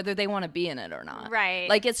whether they want to be in it or not. Right.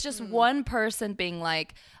 Like, it's just one person being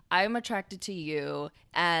like, I'm attracted to you,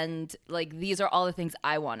 and like these are all the things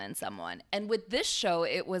I want in someone. And with this show,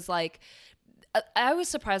 it was like, I was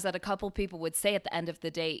surprised that a couple people would say at the end of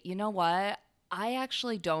the date, you know what? I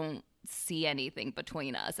actually don't see anything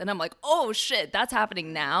between us. And I'm like, oh shit, that's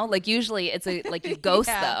happening now. Like usually it's a like you ghost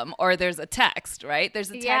them, or there's a text, right? There's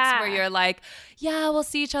a text where you're like, yeah, we'll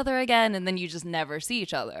see each other again, and then you just never see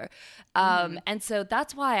each other. And so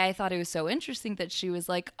that's why I thought it was so interesting that she was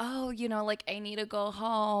like, oh, you know, like I need to go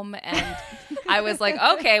home. And I was like,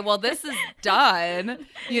 okay, well, this is done,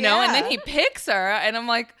 you know. And then he picks her, and I'm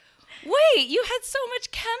like, wait, you had so much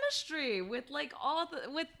chemistry with like all the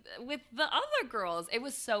with the other girls. It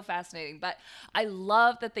was so fascinating. But I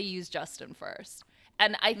love that they used Justin first.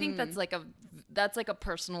 And I think that's like a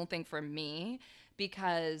personal thing for me,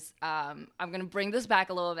 because I'm going to bring this back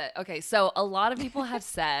a little bit. Okay, so a lot of people have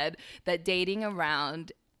said that Dating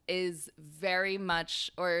Around is very much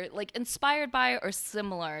or like inspired by or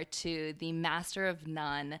similar to the Master of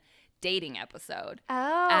None dating episode.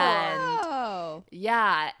 Oh.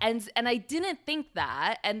 And I didn't think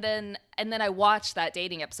that, and then I watched that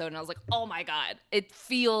dating episode and I was like, oh my god, it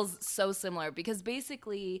feels so similar, because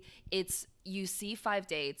basically you see 5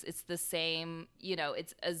 dates, it's the same, you know,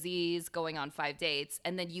 it's Aziz going on 5 dates,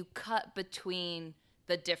 and then you cut between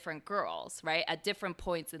the different girls, right, at different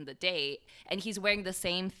points in the date, and he's wearing the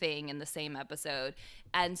same thing in the same episode,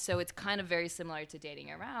 and so it's kind of very similar to Dating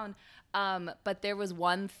Around. But there was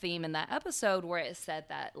one theme in that episode where it said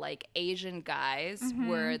that like Asian guys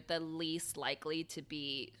were the least likely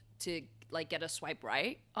to like get a swipe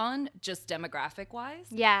right on, just demographic wise.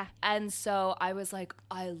 Yeah. And so I was like,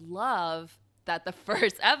 I love that the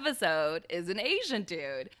first episode is an Asian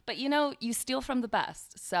dude. But you know, you steal from the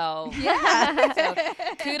best. So yeah. So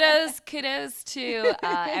kudos to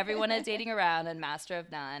everyone at Dating Around and Master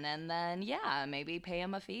of None. And then maybe pay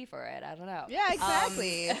him a fee for it. I don't know. Yeah,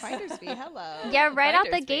 exactly. Finder's fee. Hello. Yeah, right out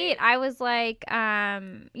the Finder's gate, fee. I was like,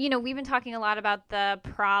 you know, we've been talking a lot about the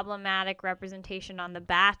problematic representation on The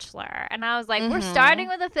Bachelor, and I was like, we're starting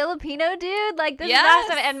with a Filipino dude. Like, this is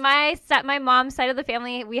awesome. And my mom's side of the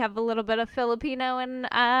family, we have a little bit of Filipino in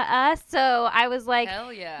us, so I was like,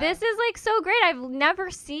 hell yeah, this is like so great. I've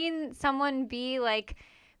never seen someone be like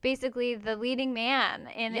basically the leading man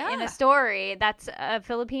in a story that's a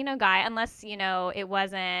Filipino guy, unless, you know, it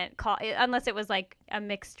wasn't unless it was like a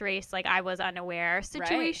mixed race, like I was unaware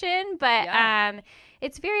situation. Right. But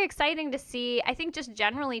it's very exciting to see. I think just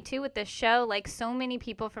generally too with this show, like so many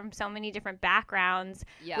people from so many different backgrounds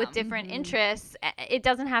with different interests. It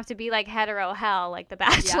doesn't have to be like hetero hell like The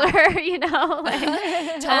Bachelor, you know?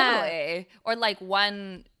 Like, totally. Or like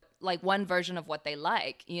one version of what they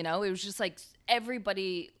like, you know? It was just like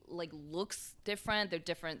everybody like looks different, they're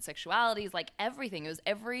different sexualities, like everything. It was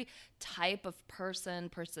every type of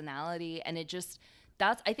personality, and it just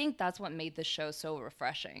I think that's what made the show so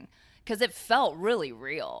refreshing, because it felt really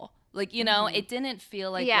real. Like, you know, it didn't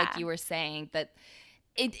feel like you were saying that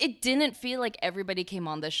it didn't feel like everybody came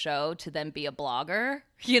on the show to then be a blogger.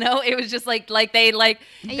 You know, it was just like they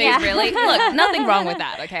really look, nothing wrong with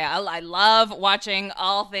that. Okay, I love watching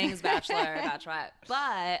all things Bachelor, Bachelorette,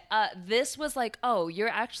 but this was like, oh, you're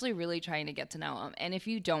actually really trying to get to know them, and if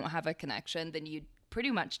you don't have a connection, then you pretty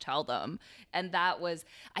much tell them. And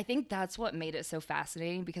I think that's what made it so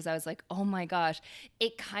fascinating, because I was like, oh my gosh,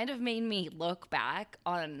 it kind of made me look back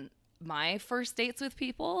on my first dates with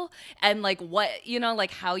people and like what, you know, like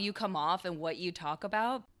how you come off and what you talk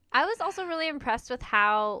about. I was also really impressed with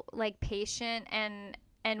how like patient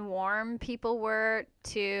and warm people were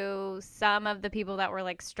to some of the people that were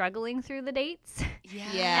like struggling through the dates.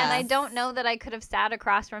 Yeah. And I don't know that I could have sat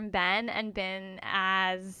across from Ben and been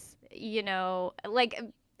as, you know, like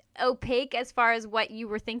opaque as far as what you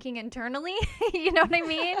were thinking internally. You know what I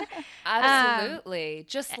mean? Absolutely.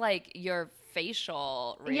 Just like your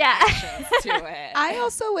facial reactions to it. I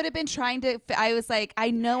also would have been I was like,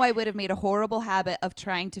 I know I would have made a horrible habit of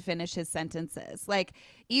trying to finish his sentences. Like,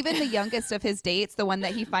 even the youngest of his dates, the one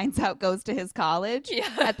that he finds out goes to his college,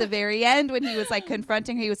 at the very end when he was like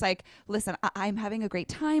confronting her, he was like, listen, I'm having a great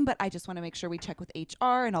time, but I just want to make sure we check with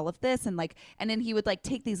HR and all of this. And like, and then he would like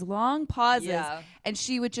take these long pauses and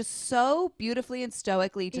she would just so beautifully and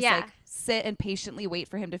stoically just like sit and patiently wait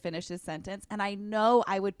for him to finish his sentence. And I know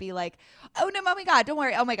I would be like, oh no, oh my God, don't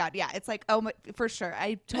worry. Oh my God. Yeah. It's like, oh my, for sure.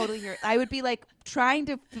 I totally hear it. I would be like trying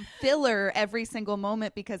to filler every single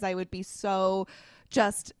moment, because I would be so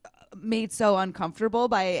just made so uncomfortable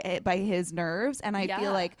by his nerves. And I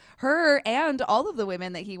feel like her and all of the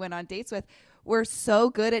women that he went on dates with were so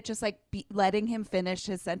good at just like letting him finish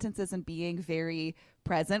his sentences and being very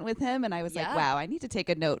present with him. And I was like, wow, I need to take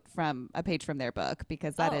a page from their book,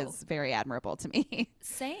 because that is very admirable to me.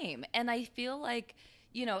 Same. And I feel like,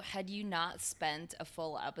 you know, had you not spent a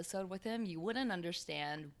full episode with him, you wouldn't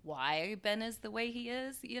understand why Ben is the way he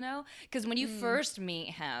is, you know? Because when you first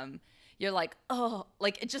meet him, you're like, oh,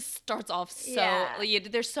 like it just starts off so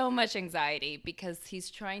there's so much anxiety because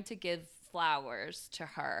he's trying to give flowers to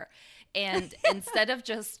her. And instead of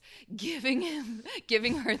just giving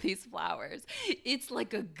her these flowers, it's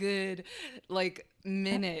like a good like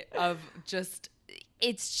minute of just,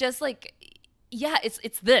 it's just like, yeah, it's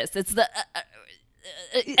the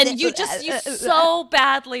and you so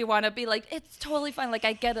badly want to be like, it's totally fine, like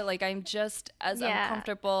I get it, like I'm just as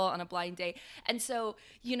uncomfortable on a blind date. And so,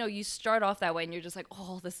 you know, you start off that way and you're just like,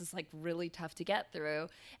 oh, this is like really tough to get through.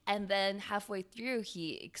 And then halfway through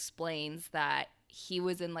he explains that he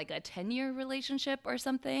was in like a 10-year relationship or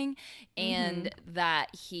something, and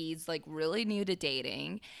that he's like really new to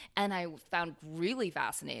dating. And I found really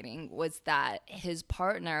fascinating was that his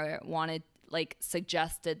partner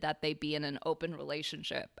suggested that they be in an open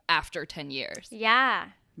relationship after 10 years. Yeah.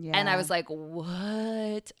 And I was like,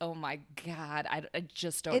 what? Oh my God. I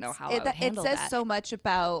just don't know how I would handle that. It says so much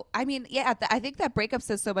about, I mean, I think that breakup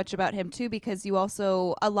says so much about him too, because you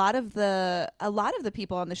also, a lot of the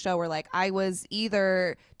people on the show were like, I was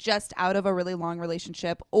either just out of a really long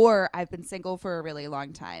relationship or I've been single for a really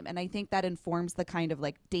long time. And I think that informs the kind of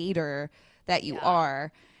like dater that you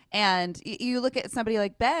are. And you look at somebody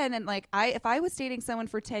like Ben, and like if I was dating someone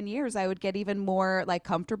for 10 years, I would get even more like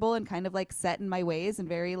comfortable and kind of like set in my ways and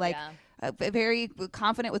very like very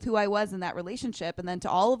confident with who I was in that relationship. And then to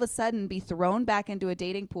all of a sudden be thrown back into a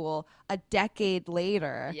dating pool a decade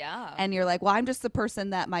later. Yeah. And you're like, well, I'm just the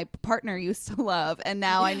person that my partner used to love. And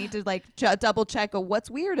now I need to like double check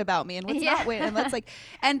what's weird about me and what's not weird. And that's like,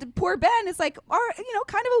 and poor Ben is like,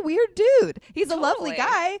 kind of a weird dude. He's a lovely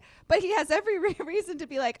guy, but he has every reason to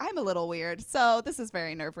be like, I'm a little weird. So this is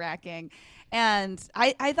very nerve wracking. And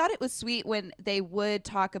I thought it was sweet when they would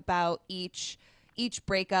talk about each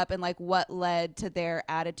breakup and like what led to their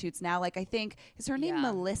attitudes now. Like I think, is her name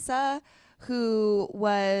Melissa, who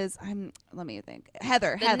was let me think.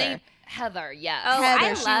 Heather, yeah. Oh, Heather,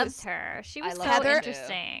 I loved her. She was so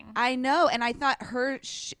interesting. I know, and I thought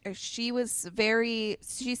she was very,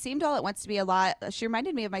 she seemed all at once to be a lot, she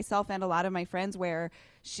reminded me of myself and a lot of my friends, where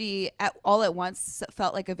she all at once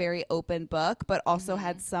felt like a very open book, but also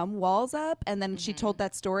had some walls up. And then she told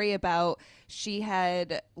that story about she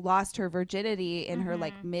had lost her virginity in her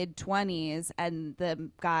like mid-20s, and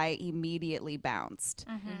the guy immediately bounced.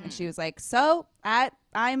 And she was like, so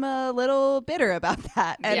I'm a little bitter about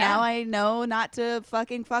that. And now I know not to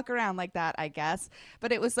fucking fuck around like that, I guess.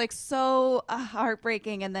 But it was like so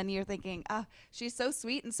heartbreaking. And then you're thinking, she's so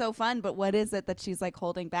sweet and so fun, but what is it that she's like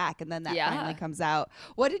holding back? And then that finally comes out.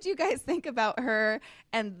 What did you guys think about her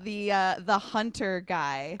and the hunter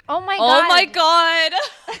guy? Oh my God.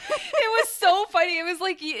 It was so funny. It was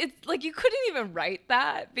like, it's like you couldn't even write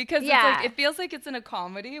that, because it's like, it feels like it's in a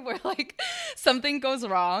comedy where like something goes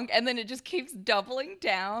wrong and then it just keeps doubling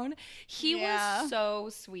down. He was so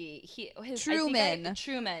sweet. Truman,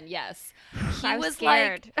 yes. I was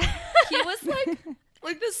scared. He was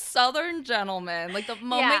like this Southern gentleman, like the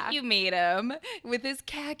moment you meet him with his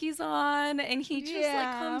khakis on, and he just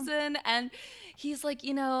like comes in and he's like,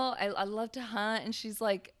 I love to hunt. And she's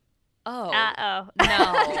like, oh,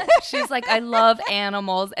 no. She's like, I love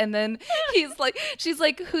animals. And then she's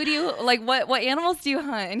like, who do you like? What animals do you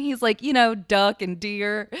hunt? And he's like, duck and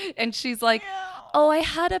deer. And she's like, oh, I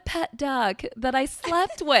had a pet duck that I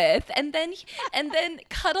slept with, and then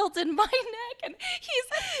cuddled in my neck.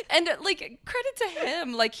 And like, credit to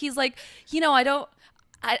him, like he's like, I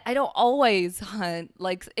don't always hunt.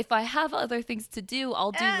 Like if I have other things to do,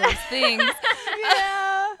 I'll do those things.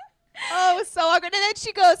 Oh, it was so awkward. And then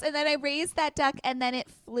she goes, and then I raised that duck, and then it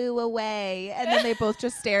flew away. And then they both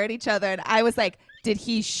just stare at each other. And I was like, did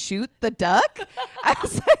he shoot the duck? I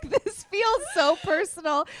was like, this feels so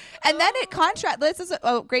personal. And then it contrasts. This is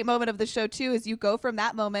a great moment of the show too, is you go from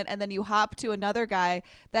that moment and then you hop to another guy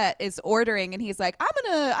that is ordering, and he's like,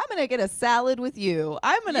 I'm gonna get a salad with you.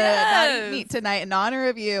 I'm gonna not eat meat tonight in honor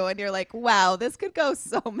of you. And you're like, wow, this could go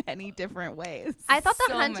so many different ways. I thought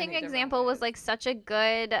the hunting example was like such a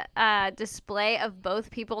good display of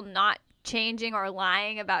both people not changing or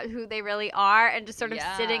lying about who they really are, and just sort of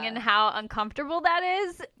sitting in how uncomfortable that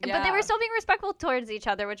is. But they were still being respectful towards each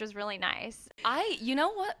other, which was really nice. You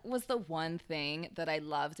know what was the one thing that I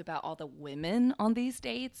loved about all the women on these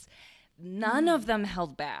dates? None of them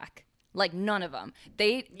held back. Like, none of them.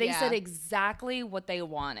 They said exactly what they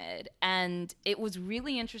wanted. And it was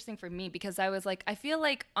really interesting for me, because I was like, I feel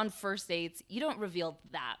like on first dates, you don't reveal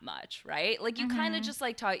that much, right? Like, you kind of just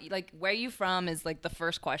like talk, like, where are you from is like the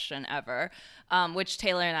first question ever, which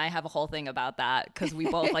Taylor and I have a whole thing about that, because we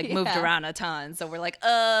both like moved around a ton. So we're like,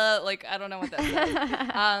 I don't know what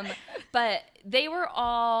that is. But they were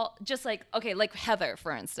all just like, okay, like Heather,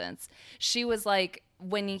 for instance. She was like,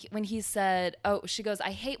 when he said, oh, she goes, I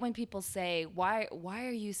hate when people say, why are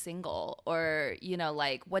you single? Or, you know,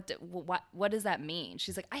 like, what does that mean?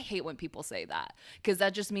 She's like, I hate when people say that, because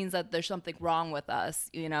that just means that there's something wrong with us,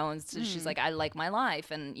 you know? And so she's like, I like my life,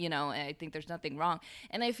 and, you know, I think there's nothing wrong.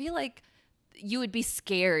 And I feel like you would be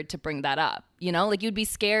scared to bring that up, you know? Like, you'd be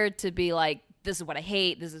scared to be like, this is what I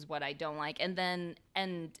hate, this is what I don't like. And then,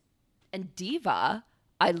 and Diva,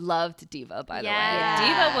 I loved Diva, by the way.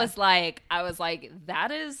 Diva was like, I was like,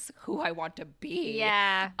 that is who I want to be.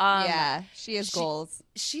 Yeah. She has goals.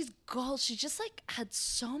 She's goals. She just like had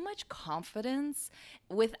so much confidence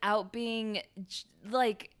without being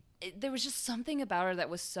like, there was just something about her that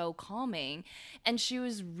was so calming. And she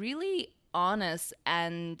was really honest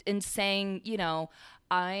and in saying, you know,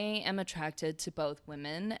 I am attracted to both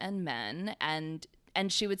women and men. And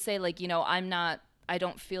she would say, like, you know, I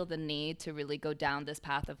don't feel the need to really go down this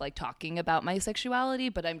path of like talking about my sexuality,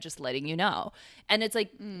 but I'm just letting you know. And it's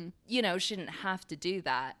like, you know, she didn't have to do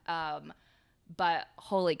that. But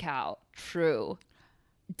holy cow, true.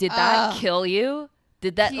 Did that kill you?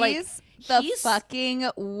 Did that He's fucking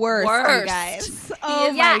worst, you guys.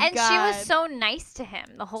 Oh yeah, my and God. she was so nice to him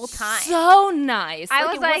the whole time. so nice. I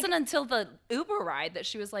Like, was it like- wasn't until the Uber ride that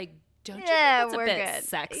she was like, don't you Yeah, think we're it's a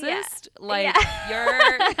bit good. Yeah. sexist? Like,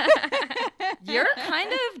 you're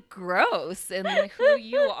kind of gross in who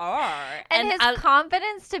you are. And his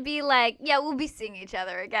confidence to be like, yeah, we'll be seeing each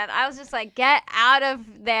other again. I was just like, get out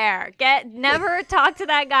of there. Never talk to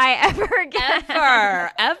that guy ever again.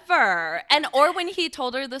 ever. And or when he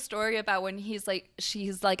told her the story about when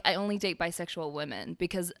she's like, I only date bisexual women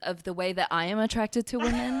because of the way that I am attracted to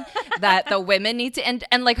women, that the women need to,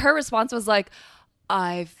 and like her response was like,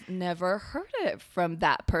 I've never heard it from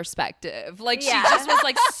that perspective. Like, she just was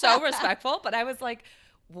like so respectful, but I was like,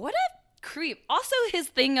 what a creep. Also, his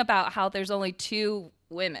thing about how there's only two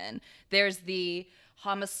women. There's the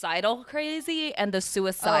homicidal crazy and the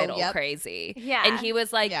suicidal crazy. Yeah. And he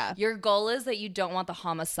was like, your goal is that you don't want the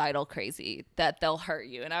homicidal crazy, that they'll hurt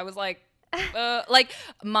you. And I was like, like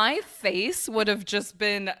my face would have just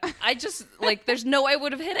been, there's no way I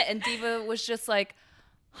would have hit it. And Diva was just like,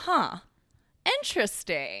 huh.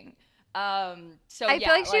 Interesting. So I feel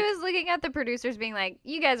like she was looking at the producers being like,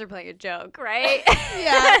 you guys are playing a joke, right?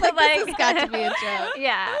 Yeah, like, this has got to be a joke.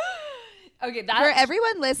 Yeah. Okay, For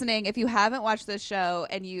everyone listening, if you haven't watched this show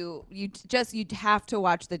and you have to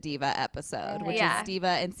watch the Diva episode, which is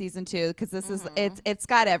Diva in season 2, because this is it's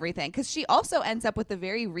got everything. Because she also ends up with a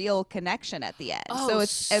very real connection at the end, so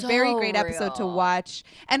it's a very great episode to watch.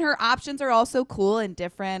 And her options are also cool and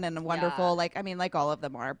different and wonderful. Like, I mean, like all of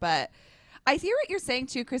them are, but I hear what you're saying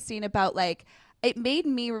too, Christine, about like, it made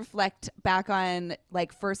me reflect back on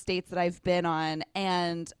like first dates that I've been on,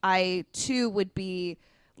 and I too would be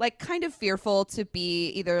like kind of fearful to be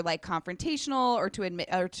either like confrontational or to admit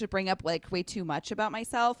or to bring up like way too much about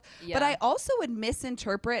myself. Yeah. But I also would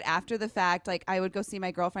misinterpret after the fact. Like, I would go see my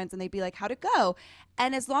girlfriends and they'd be like, how'd it go?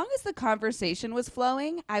 And as long as the conversation was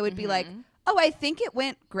flowing, I would be like, oh, I think it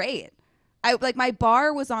went great. I like, my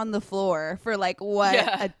bar was on the floor for like what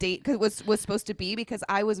a date was supposed to be, because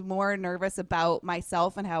I was more nervous about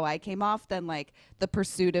myself and how I came off than like the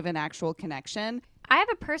pursuit of an actual connection. I have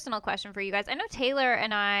a personal question for you guys. I know Taylor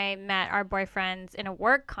and I met our boyfriends in a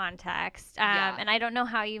work context, and I don't know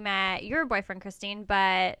how you met your boyfriend, Christine,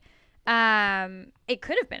 but it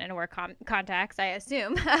could have been in a work context, I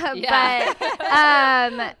assume. But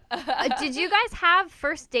did you guys have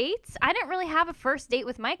first dates? I didn't really have a first date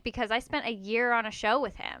with Mike because I spent a year on a show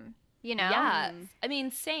with him. You know? Yeah. I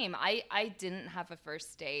mean, same. I didn't have a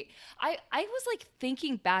first date. I was like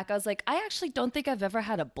thinking back, I was like, I actually don't think I've ever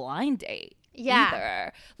had a blind date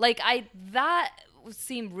either. Like, that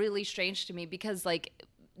seemed really strange to me, because like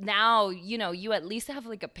now, you know, you at least have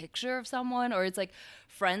like a picture of someone, or it's like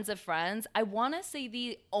friends of friends. I want to say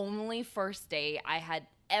the only first date I had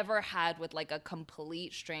ever had with like a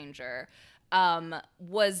complete stranger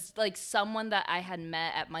was like someone that I had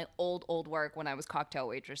met at my old work when I was cocktail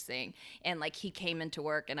waitressing, and like he came into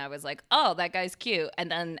work and I was like, oh, that guy's cute,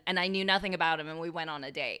 and I knew nothing about him, and we went on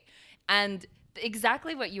a date. And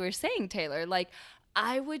exactly what you were saying, Taylor, like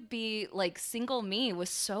I would be like, single me was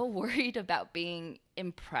so worried about being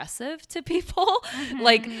impressive to people.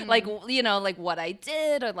 like you know, like what I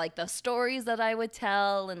did, or like the stories that I would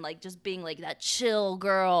tell, and like just being like that chill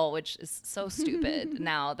girl, which is so stupid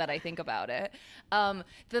now that I think about it.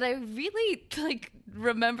 That I really like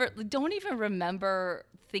don't even remember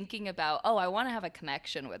thinking about, oh, I want to have a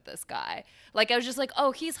connection with this guy. Like I was just like,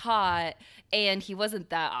 oh, he's hot and he wasn't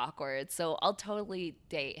that awkward, so I'll totally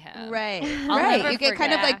date him. Right. I'll right. never You get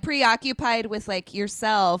kind of forget. like preoccupied with like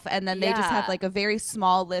yourself, and then they just have Yeah. like a very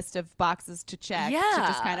small list of boxes to check to Yeah.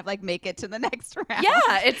 just kind of like make it to the next round.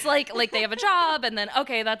 Yeah, it's like they have a job, and then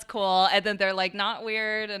okay, that's cool, and then they're like not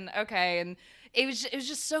weird, and okay, and it was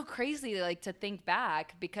just so crazy like to think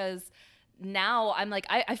back, because now I'm like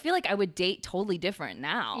I feel like I would date totally different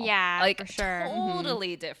now. Yeah, like for sure.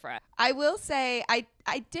 totally different. I will say I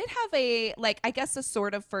did have a like I guess a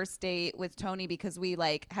sort of first date with Tony, because we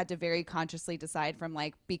like had to very consciously decide from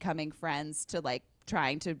like becoming friends to like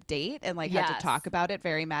trying to date, and like had Yes. to talk about it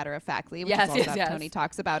very matter of factly, which Yes, is all yes, about yes. Tony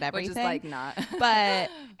talks about everything. Which is like not. But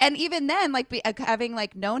and even then like having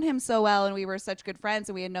like known him so well, and we were such good friends,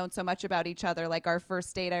 and we had known so much about each other, like our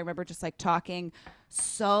first date I remember just like talking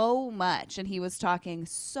so much and he was talking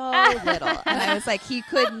so little, and I was like, he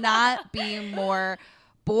could not be more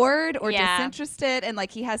bored or Yeah. disinterested, and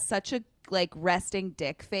like he has such a like resting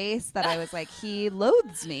dick face that I was like, he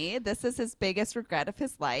loathes me. This is his biggest regret of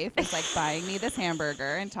his life, is like buying me this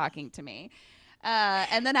hamburger and talking to me.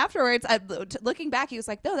 And then afterwards, looking back, he was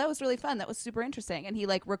like, no, that was really fun. That was super interesting. And he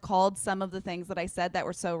like recalled some of the things that I said that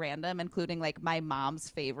were so random, including like my mom's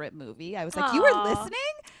favorite movie. I was like, you were Aw. listening?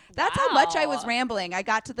 That's how much I was Wow. rambling. I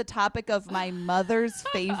got to the topic of my mother's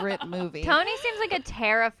favorite movie. Tony seems like a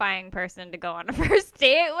terrifying person to go on a first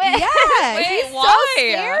date with. Yeah, Wait, he's why? so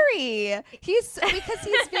scary. He's because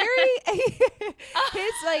he's very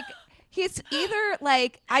he's like he's either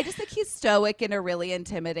like I just think he's stoic in a really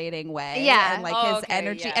intimidating way. Yeah. And like Oh, his okay,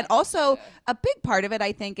 energy. yeah. And also a big part of it,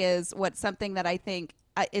 I think, is something that I think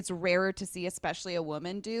it's rarer to see, especially a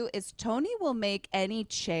woman do, is Tony will make any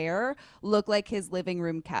chair look like his living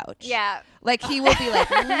room couch. Yeah. Like he will be like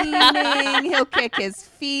leaning, he'll kick his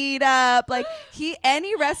feet up. Like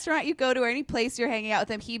any restaurant you go to or any place you're hanging out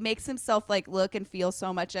with him, he makes himself like look and feel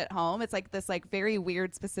so much at home. It's like this like very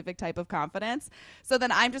weird specific type of confidence. So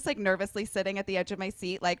then I'm just like nervously sitting at the edge of my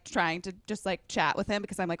seat, like trying to just like chat with him,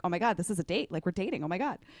 because I'm like, oh my God, this is a date. Like we're dating. Oh my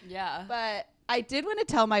God. Yeah. But I did want to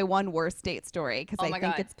tell my one worst date story, because Oh I my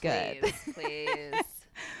think God, it's good. Please.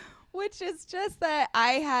 Which is just that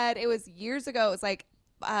it was years ago. It was like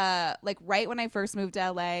right when I first moved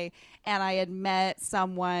to LA, and I had met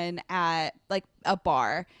someone at like a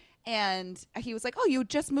bar, and he was like, oh, you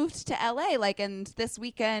just moved to LA, like, and this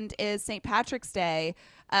weekend is St. Patrick's Day.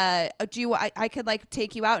 I could like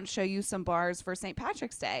take you out and show you some bars for St.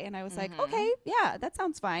 Patrick's Day. And I was like, okay, yeah, that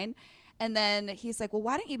sounds fine. And then he's like, well,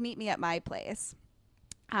 why don't you meet me at my place?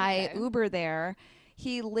 I Okay. Uber there.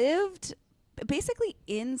 He lived basically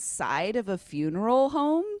inside of a funeral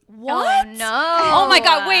home. What? Oh, no. Oh my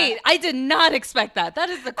God! Wait, I did not expect that. That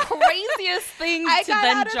is the craziest thing I to got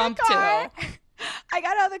then out of the jump car. to. I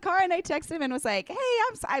got out of the car and I texted him and was like,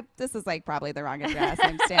 hey, this is like probably the wrong address.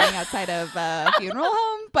 I'm standing outside of a funeral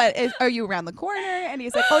home, but are you around the corner? And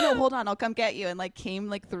he's like, oh no, hold on, I'll come get you. And like came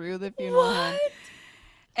like through the funeral home.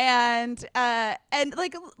 And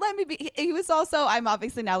like, let me be, he was also, I'm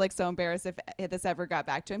obviously now like so embarrassed if this ever got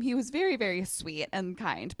back to him. He was very, very sweet and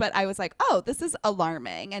kind, but I was like, oh, this is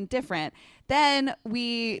alarming and different. Then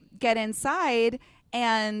we get inside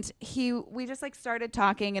and we just like started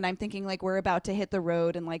talking, and I'm thinking like we're about to hit the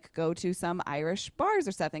road and like go to some Irish bars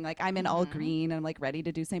or something. Like I'm in all green and I'm like ready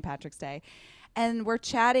to do St. Patrick's Day. And we're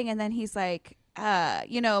chatting, and then he's like,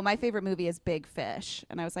 my favorite movie is Big Fish.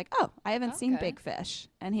 And I was like, oh, I haven't seen Okay. Big Fish.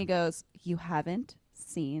 And he goes, you haven't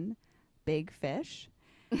seen Big Fish?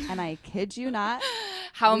 And I kid you not.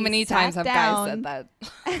 How We many sat times have guys said down.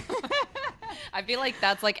 that? I feel like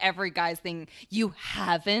that's like every guy's thing. You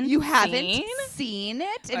haven't seen it?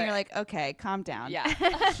 And Right. you're like, okay, calm down.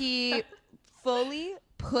 Yeah. He fully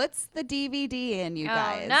puts the DVD in, you Oh,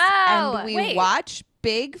 guys. no. And we Wait. watch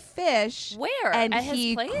Big Fish. Where? And At he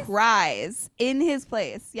his place? cries in his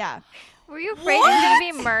place. Yeah. Were you afraid he was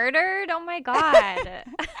going to be murdered? Oh my God.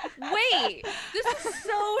 Wait, this is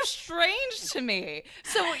so strange to me.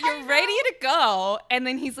 So you're ready to go, and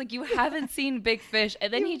then he's like, "You haven't seen Big Fish,"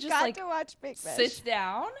 and then he You've just got like to watch Big Fish. sits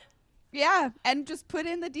down. Yeah, and just put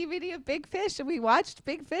in the DVD of Big Fish, and we watched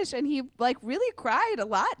Big Fish, and he like really cried a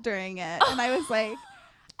lot during it, and I was like,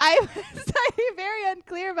 I was like, very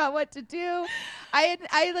unclear about what to do.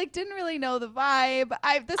 I like didn't really know the vibe.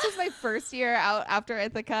 This was my first year out after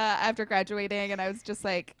Ithaca, after graduating, and I was just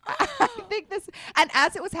like, I think this. And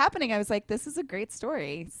as it was happening, I was like, this is a great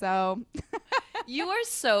story. So You are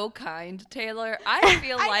so kind, Taylor. I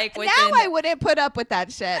feel like within now I wouldn't put up with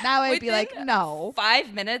that shit. Now I'd be like, within no.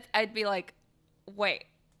 5 minutes, I'd be like, wait.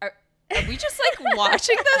 Are we just like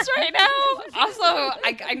watching this right now? Also,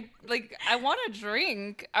 I want a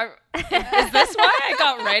drink. Is this why I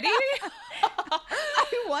got ready?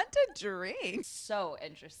 I want a drink. So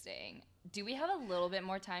interesting. Do we have a little bit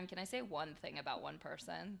more time? Can I say one thing about one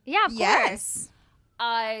person? Yeah, of course. Yes.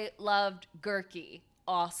 I loved Gurki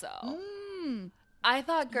also. I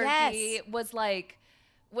thought Gurki was like,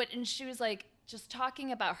 and she was like, just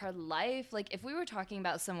talking about her life. Like, if we were talking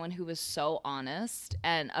about someone who was so honest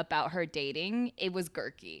and about her dating, it was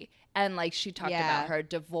Gurki. And like, she talked about her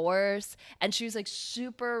divorce, and she was like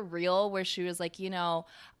super real, where she was like, you know,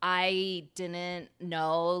 I didn't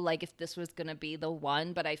know like if this was gonna be the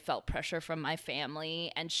one, but I felt pressure from my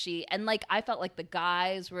family. And like, I felt like the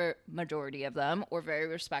guys were, majority of them were very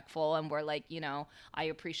respectful and were like, you know, I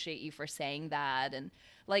appreciate you for saying that. And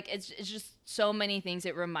like, it's just so many things.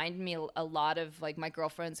 It reminded me a lot of like my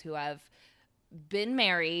girlfriends who have been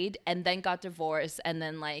married and then got divorced, and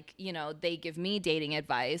then like, you know, they give me dating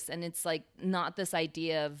advice, and it's like not this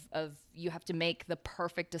idea of you have to make the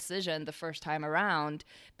perfect decision the first time around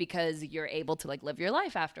because you're able to like live your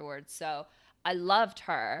life afterwards. So I loved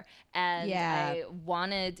her, and I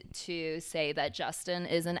wanted to say that Justin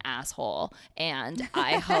is an asshole, and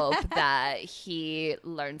I hope that he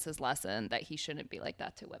learns his lesson that he shouldn't be like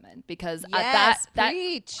that to women, because that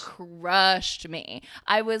crushed me.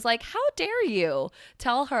 I was like, how dare you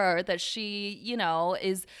tell her that she, you know,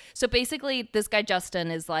 is. So basically this guy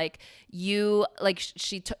Justin is like, you like,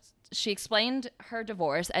 she explained her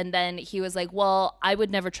divorce, and then he was like, well, I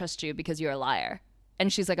would never trust you because you're a liar.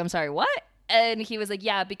 And she's like, I'm sorry, what? And he was like,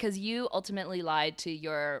 yeah, because you ultimately lied to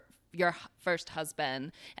your first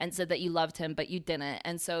husband and said that you loved him, but you didn't.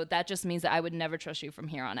 And so that just means that I would never trust you from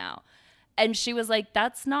here on out. And she was like,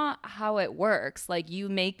 that's not how it works. Like, you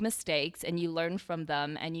make mistakes and you learn from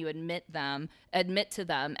them and you admit to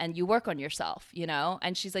them, and you work on yourself, you know?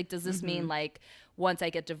 And she's like, does this mean like once I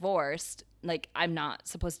get divorced, like I'm not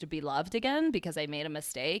supposed to be loved again because I made a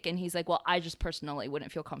mistake? And he's like, well, I just personally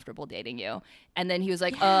wouldn't feel comfortable dating you. And then he was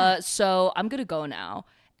like, so I'm going to go now.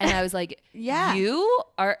 And I was like, you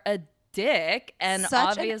are a dick. And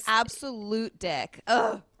such obviously, an absolute dick.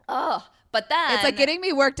 Ugh. Oh, but then it's like getting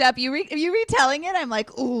me worked up. You retelling it, I'm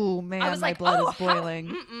like, ooh, man, I was my like, blood is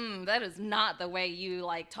boiling. That is not the way you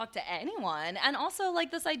like talk to anyone. And also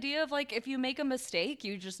like this idea of like, if you make a mistake,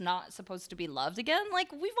 you're just not supposed to be loved again.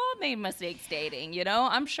 Like, we've all made mistakes dating, you know?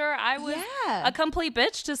 I'm sure I was a complete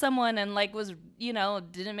bitch to someone and like was, you know,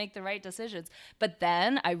 didn't make the right decisions. But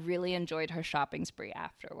then I really enjoyed her shopping spree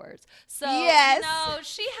afterwards. So, you know,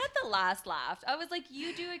 she had the last laugh. I was like,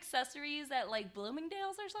 you do accessories at like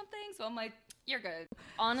Bloomingdale's or something? So I'm like, you're good.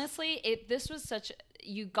 Honestly, this was such,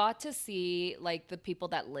 you got to see like the people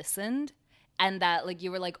that listened, and that like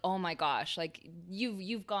you were like, oh my gosh, like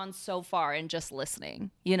you've gone so far in just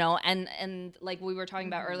listening, you know? And like we were talking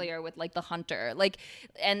about earlier with like the Hunter, like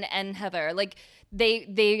and Heather, like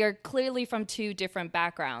they are clearly from two different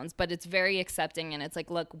backgrounds, but it's very accepting, and it's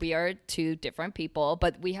like, look, we are two different people,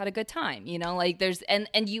 but we had a good time, you know? Like there's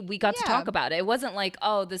we got to talk about it. It wasn't like,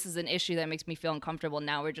 oh, this is an issue that makes me feel uncomfortable,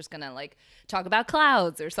 now we're just gonna like talk about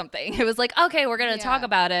clouds or something. It was like, okay, we're gonna talk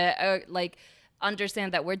about it, or like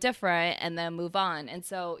understand that we're different and then move on. And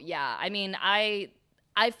so I mean, I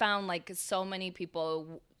found like so many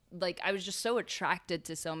people, like I was just so attracted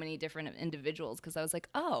to so many different individuals, because I was like,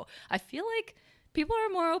 oh, I feel like people are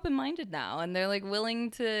more open-minded now, and they're like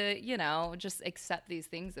willing to, you know, just accept these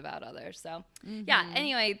things about others. So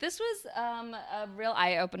anyway, this was a real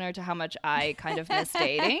eye-opener to how much I kind of miss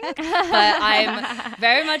dating, but I'm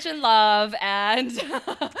very much in love. And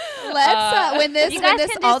let's when this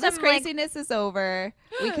all this some, craziness is over,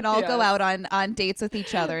 we can all go out on dates with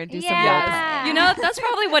each other and do some role playing. You know, that's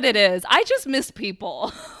probably what it is. I just miss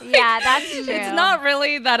people. Yeah, that's true. It's not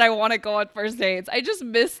really that I want to go on first dates. I just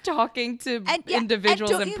miss talking to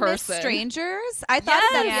individuals and in person. Miss strangers? I thought of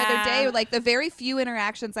that the other day. Like the very few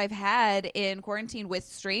interactions I've had in quarantine with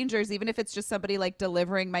strangers, even if it's just somebody like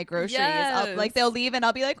delivering my groceries, like they'll leave and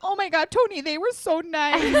I'll be like, oh my God, Tony, they were so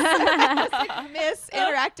nice. I just, like, miss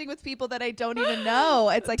interacting with people that I don't even know.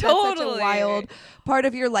 It's like that's such a wild part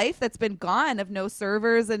of your life that's been gone, of no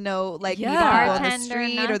servers and no like people on the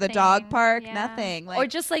street or the dog park, nothing. Like, or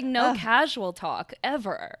just like no casual talk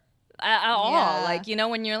ever. at all. Yeah. Like, you know,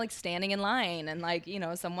 when you're like standing in line and like, you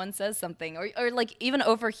know, someone says something or like even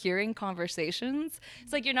overhearing conversations.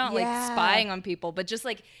 It's like you're not like spying on people, but just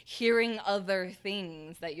like hearing other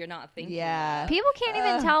things that you're not thinking. Yeah. of. People can't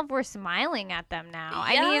even tell if we're smiling at them now.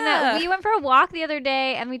 I Yeah. mean, we went for a walk the other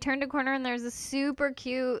day and we turned a corner and there's a super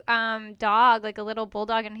cute dog, like a little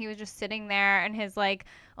bulldog, and he was just sitting there and his like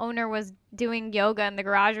owner was doing yoga in the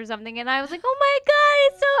garage or something, and I was like, oh my god,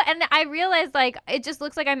 it's so, and I realized like it just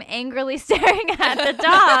looks like I'm angrily staring at the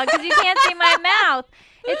dog because you can't see my mouth.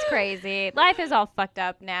 It's crazy. Life is all fucked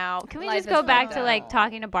up now. Can we Life just is go back fucked to like up.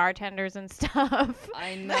 talking to bartenders and stuff?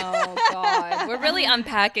 I know, God. We're really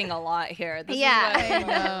unpacking a lot here. This Yeah. is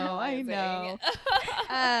what I know.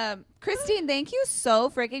 Christine, thank you so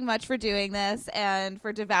freaking much for doing this and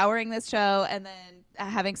for devouring this show and then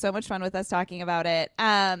having so much fun with us talking about it.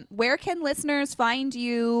 Where can listeners find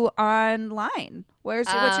you online?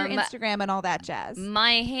 What's your Instagram and all that jazz?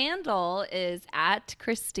 My handle is at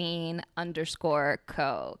Christine_Co,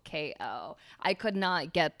 K-O. I could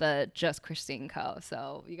not get the just Christine Co,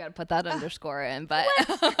 so you got to put that underscore in. But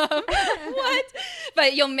what?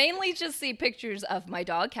 But you'll mainly just see pictures of my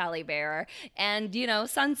dog Callie Bear and, you know,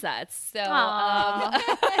 sunsets. So and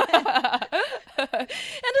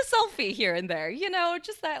a selfie here and there, you know,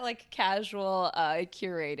 just that like casual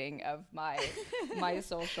curating of my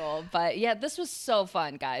social. But yeah, this was so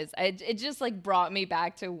fun, guys. It just like brought me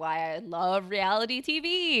back to why I love reality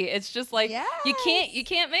TV. It's just like you can't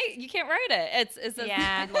write it. It's as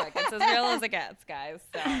look, it's as real as it gets, guys.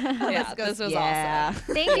 So yeah, this was awesome.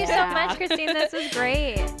 Thank you so much, Christine. This was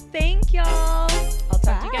great. Thank y'all. I'll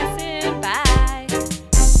talk to you guys soon. Bye.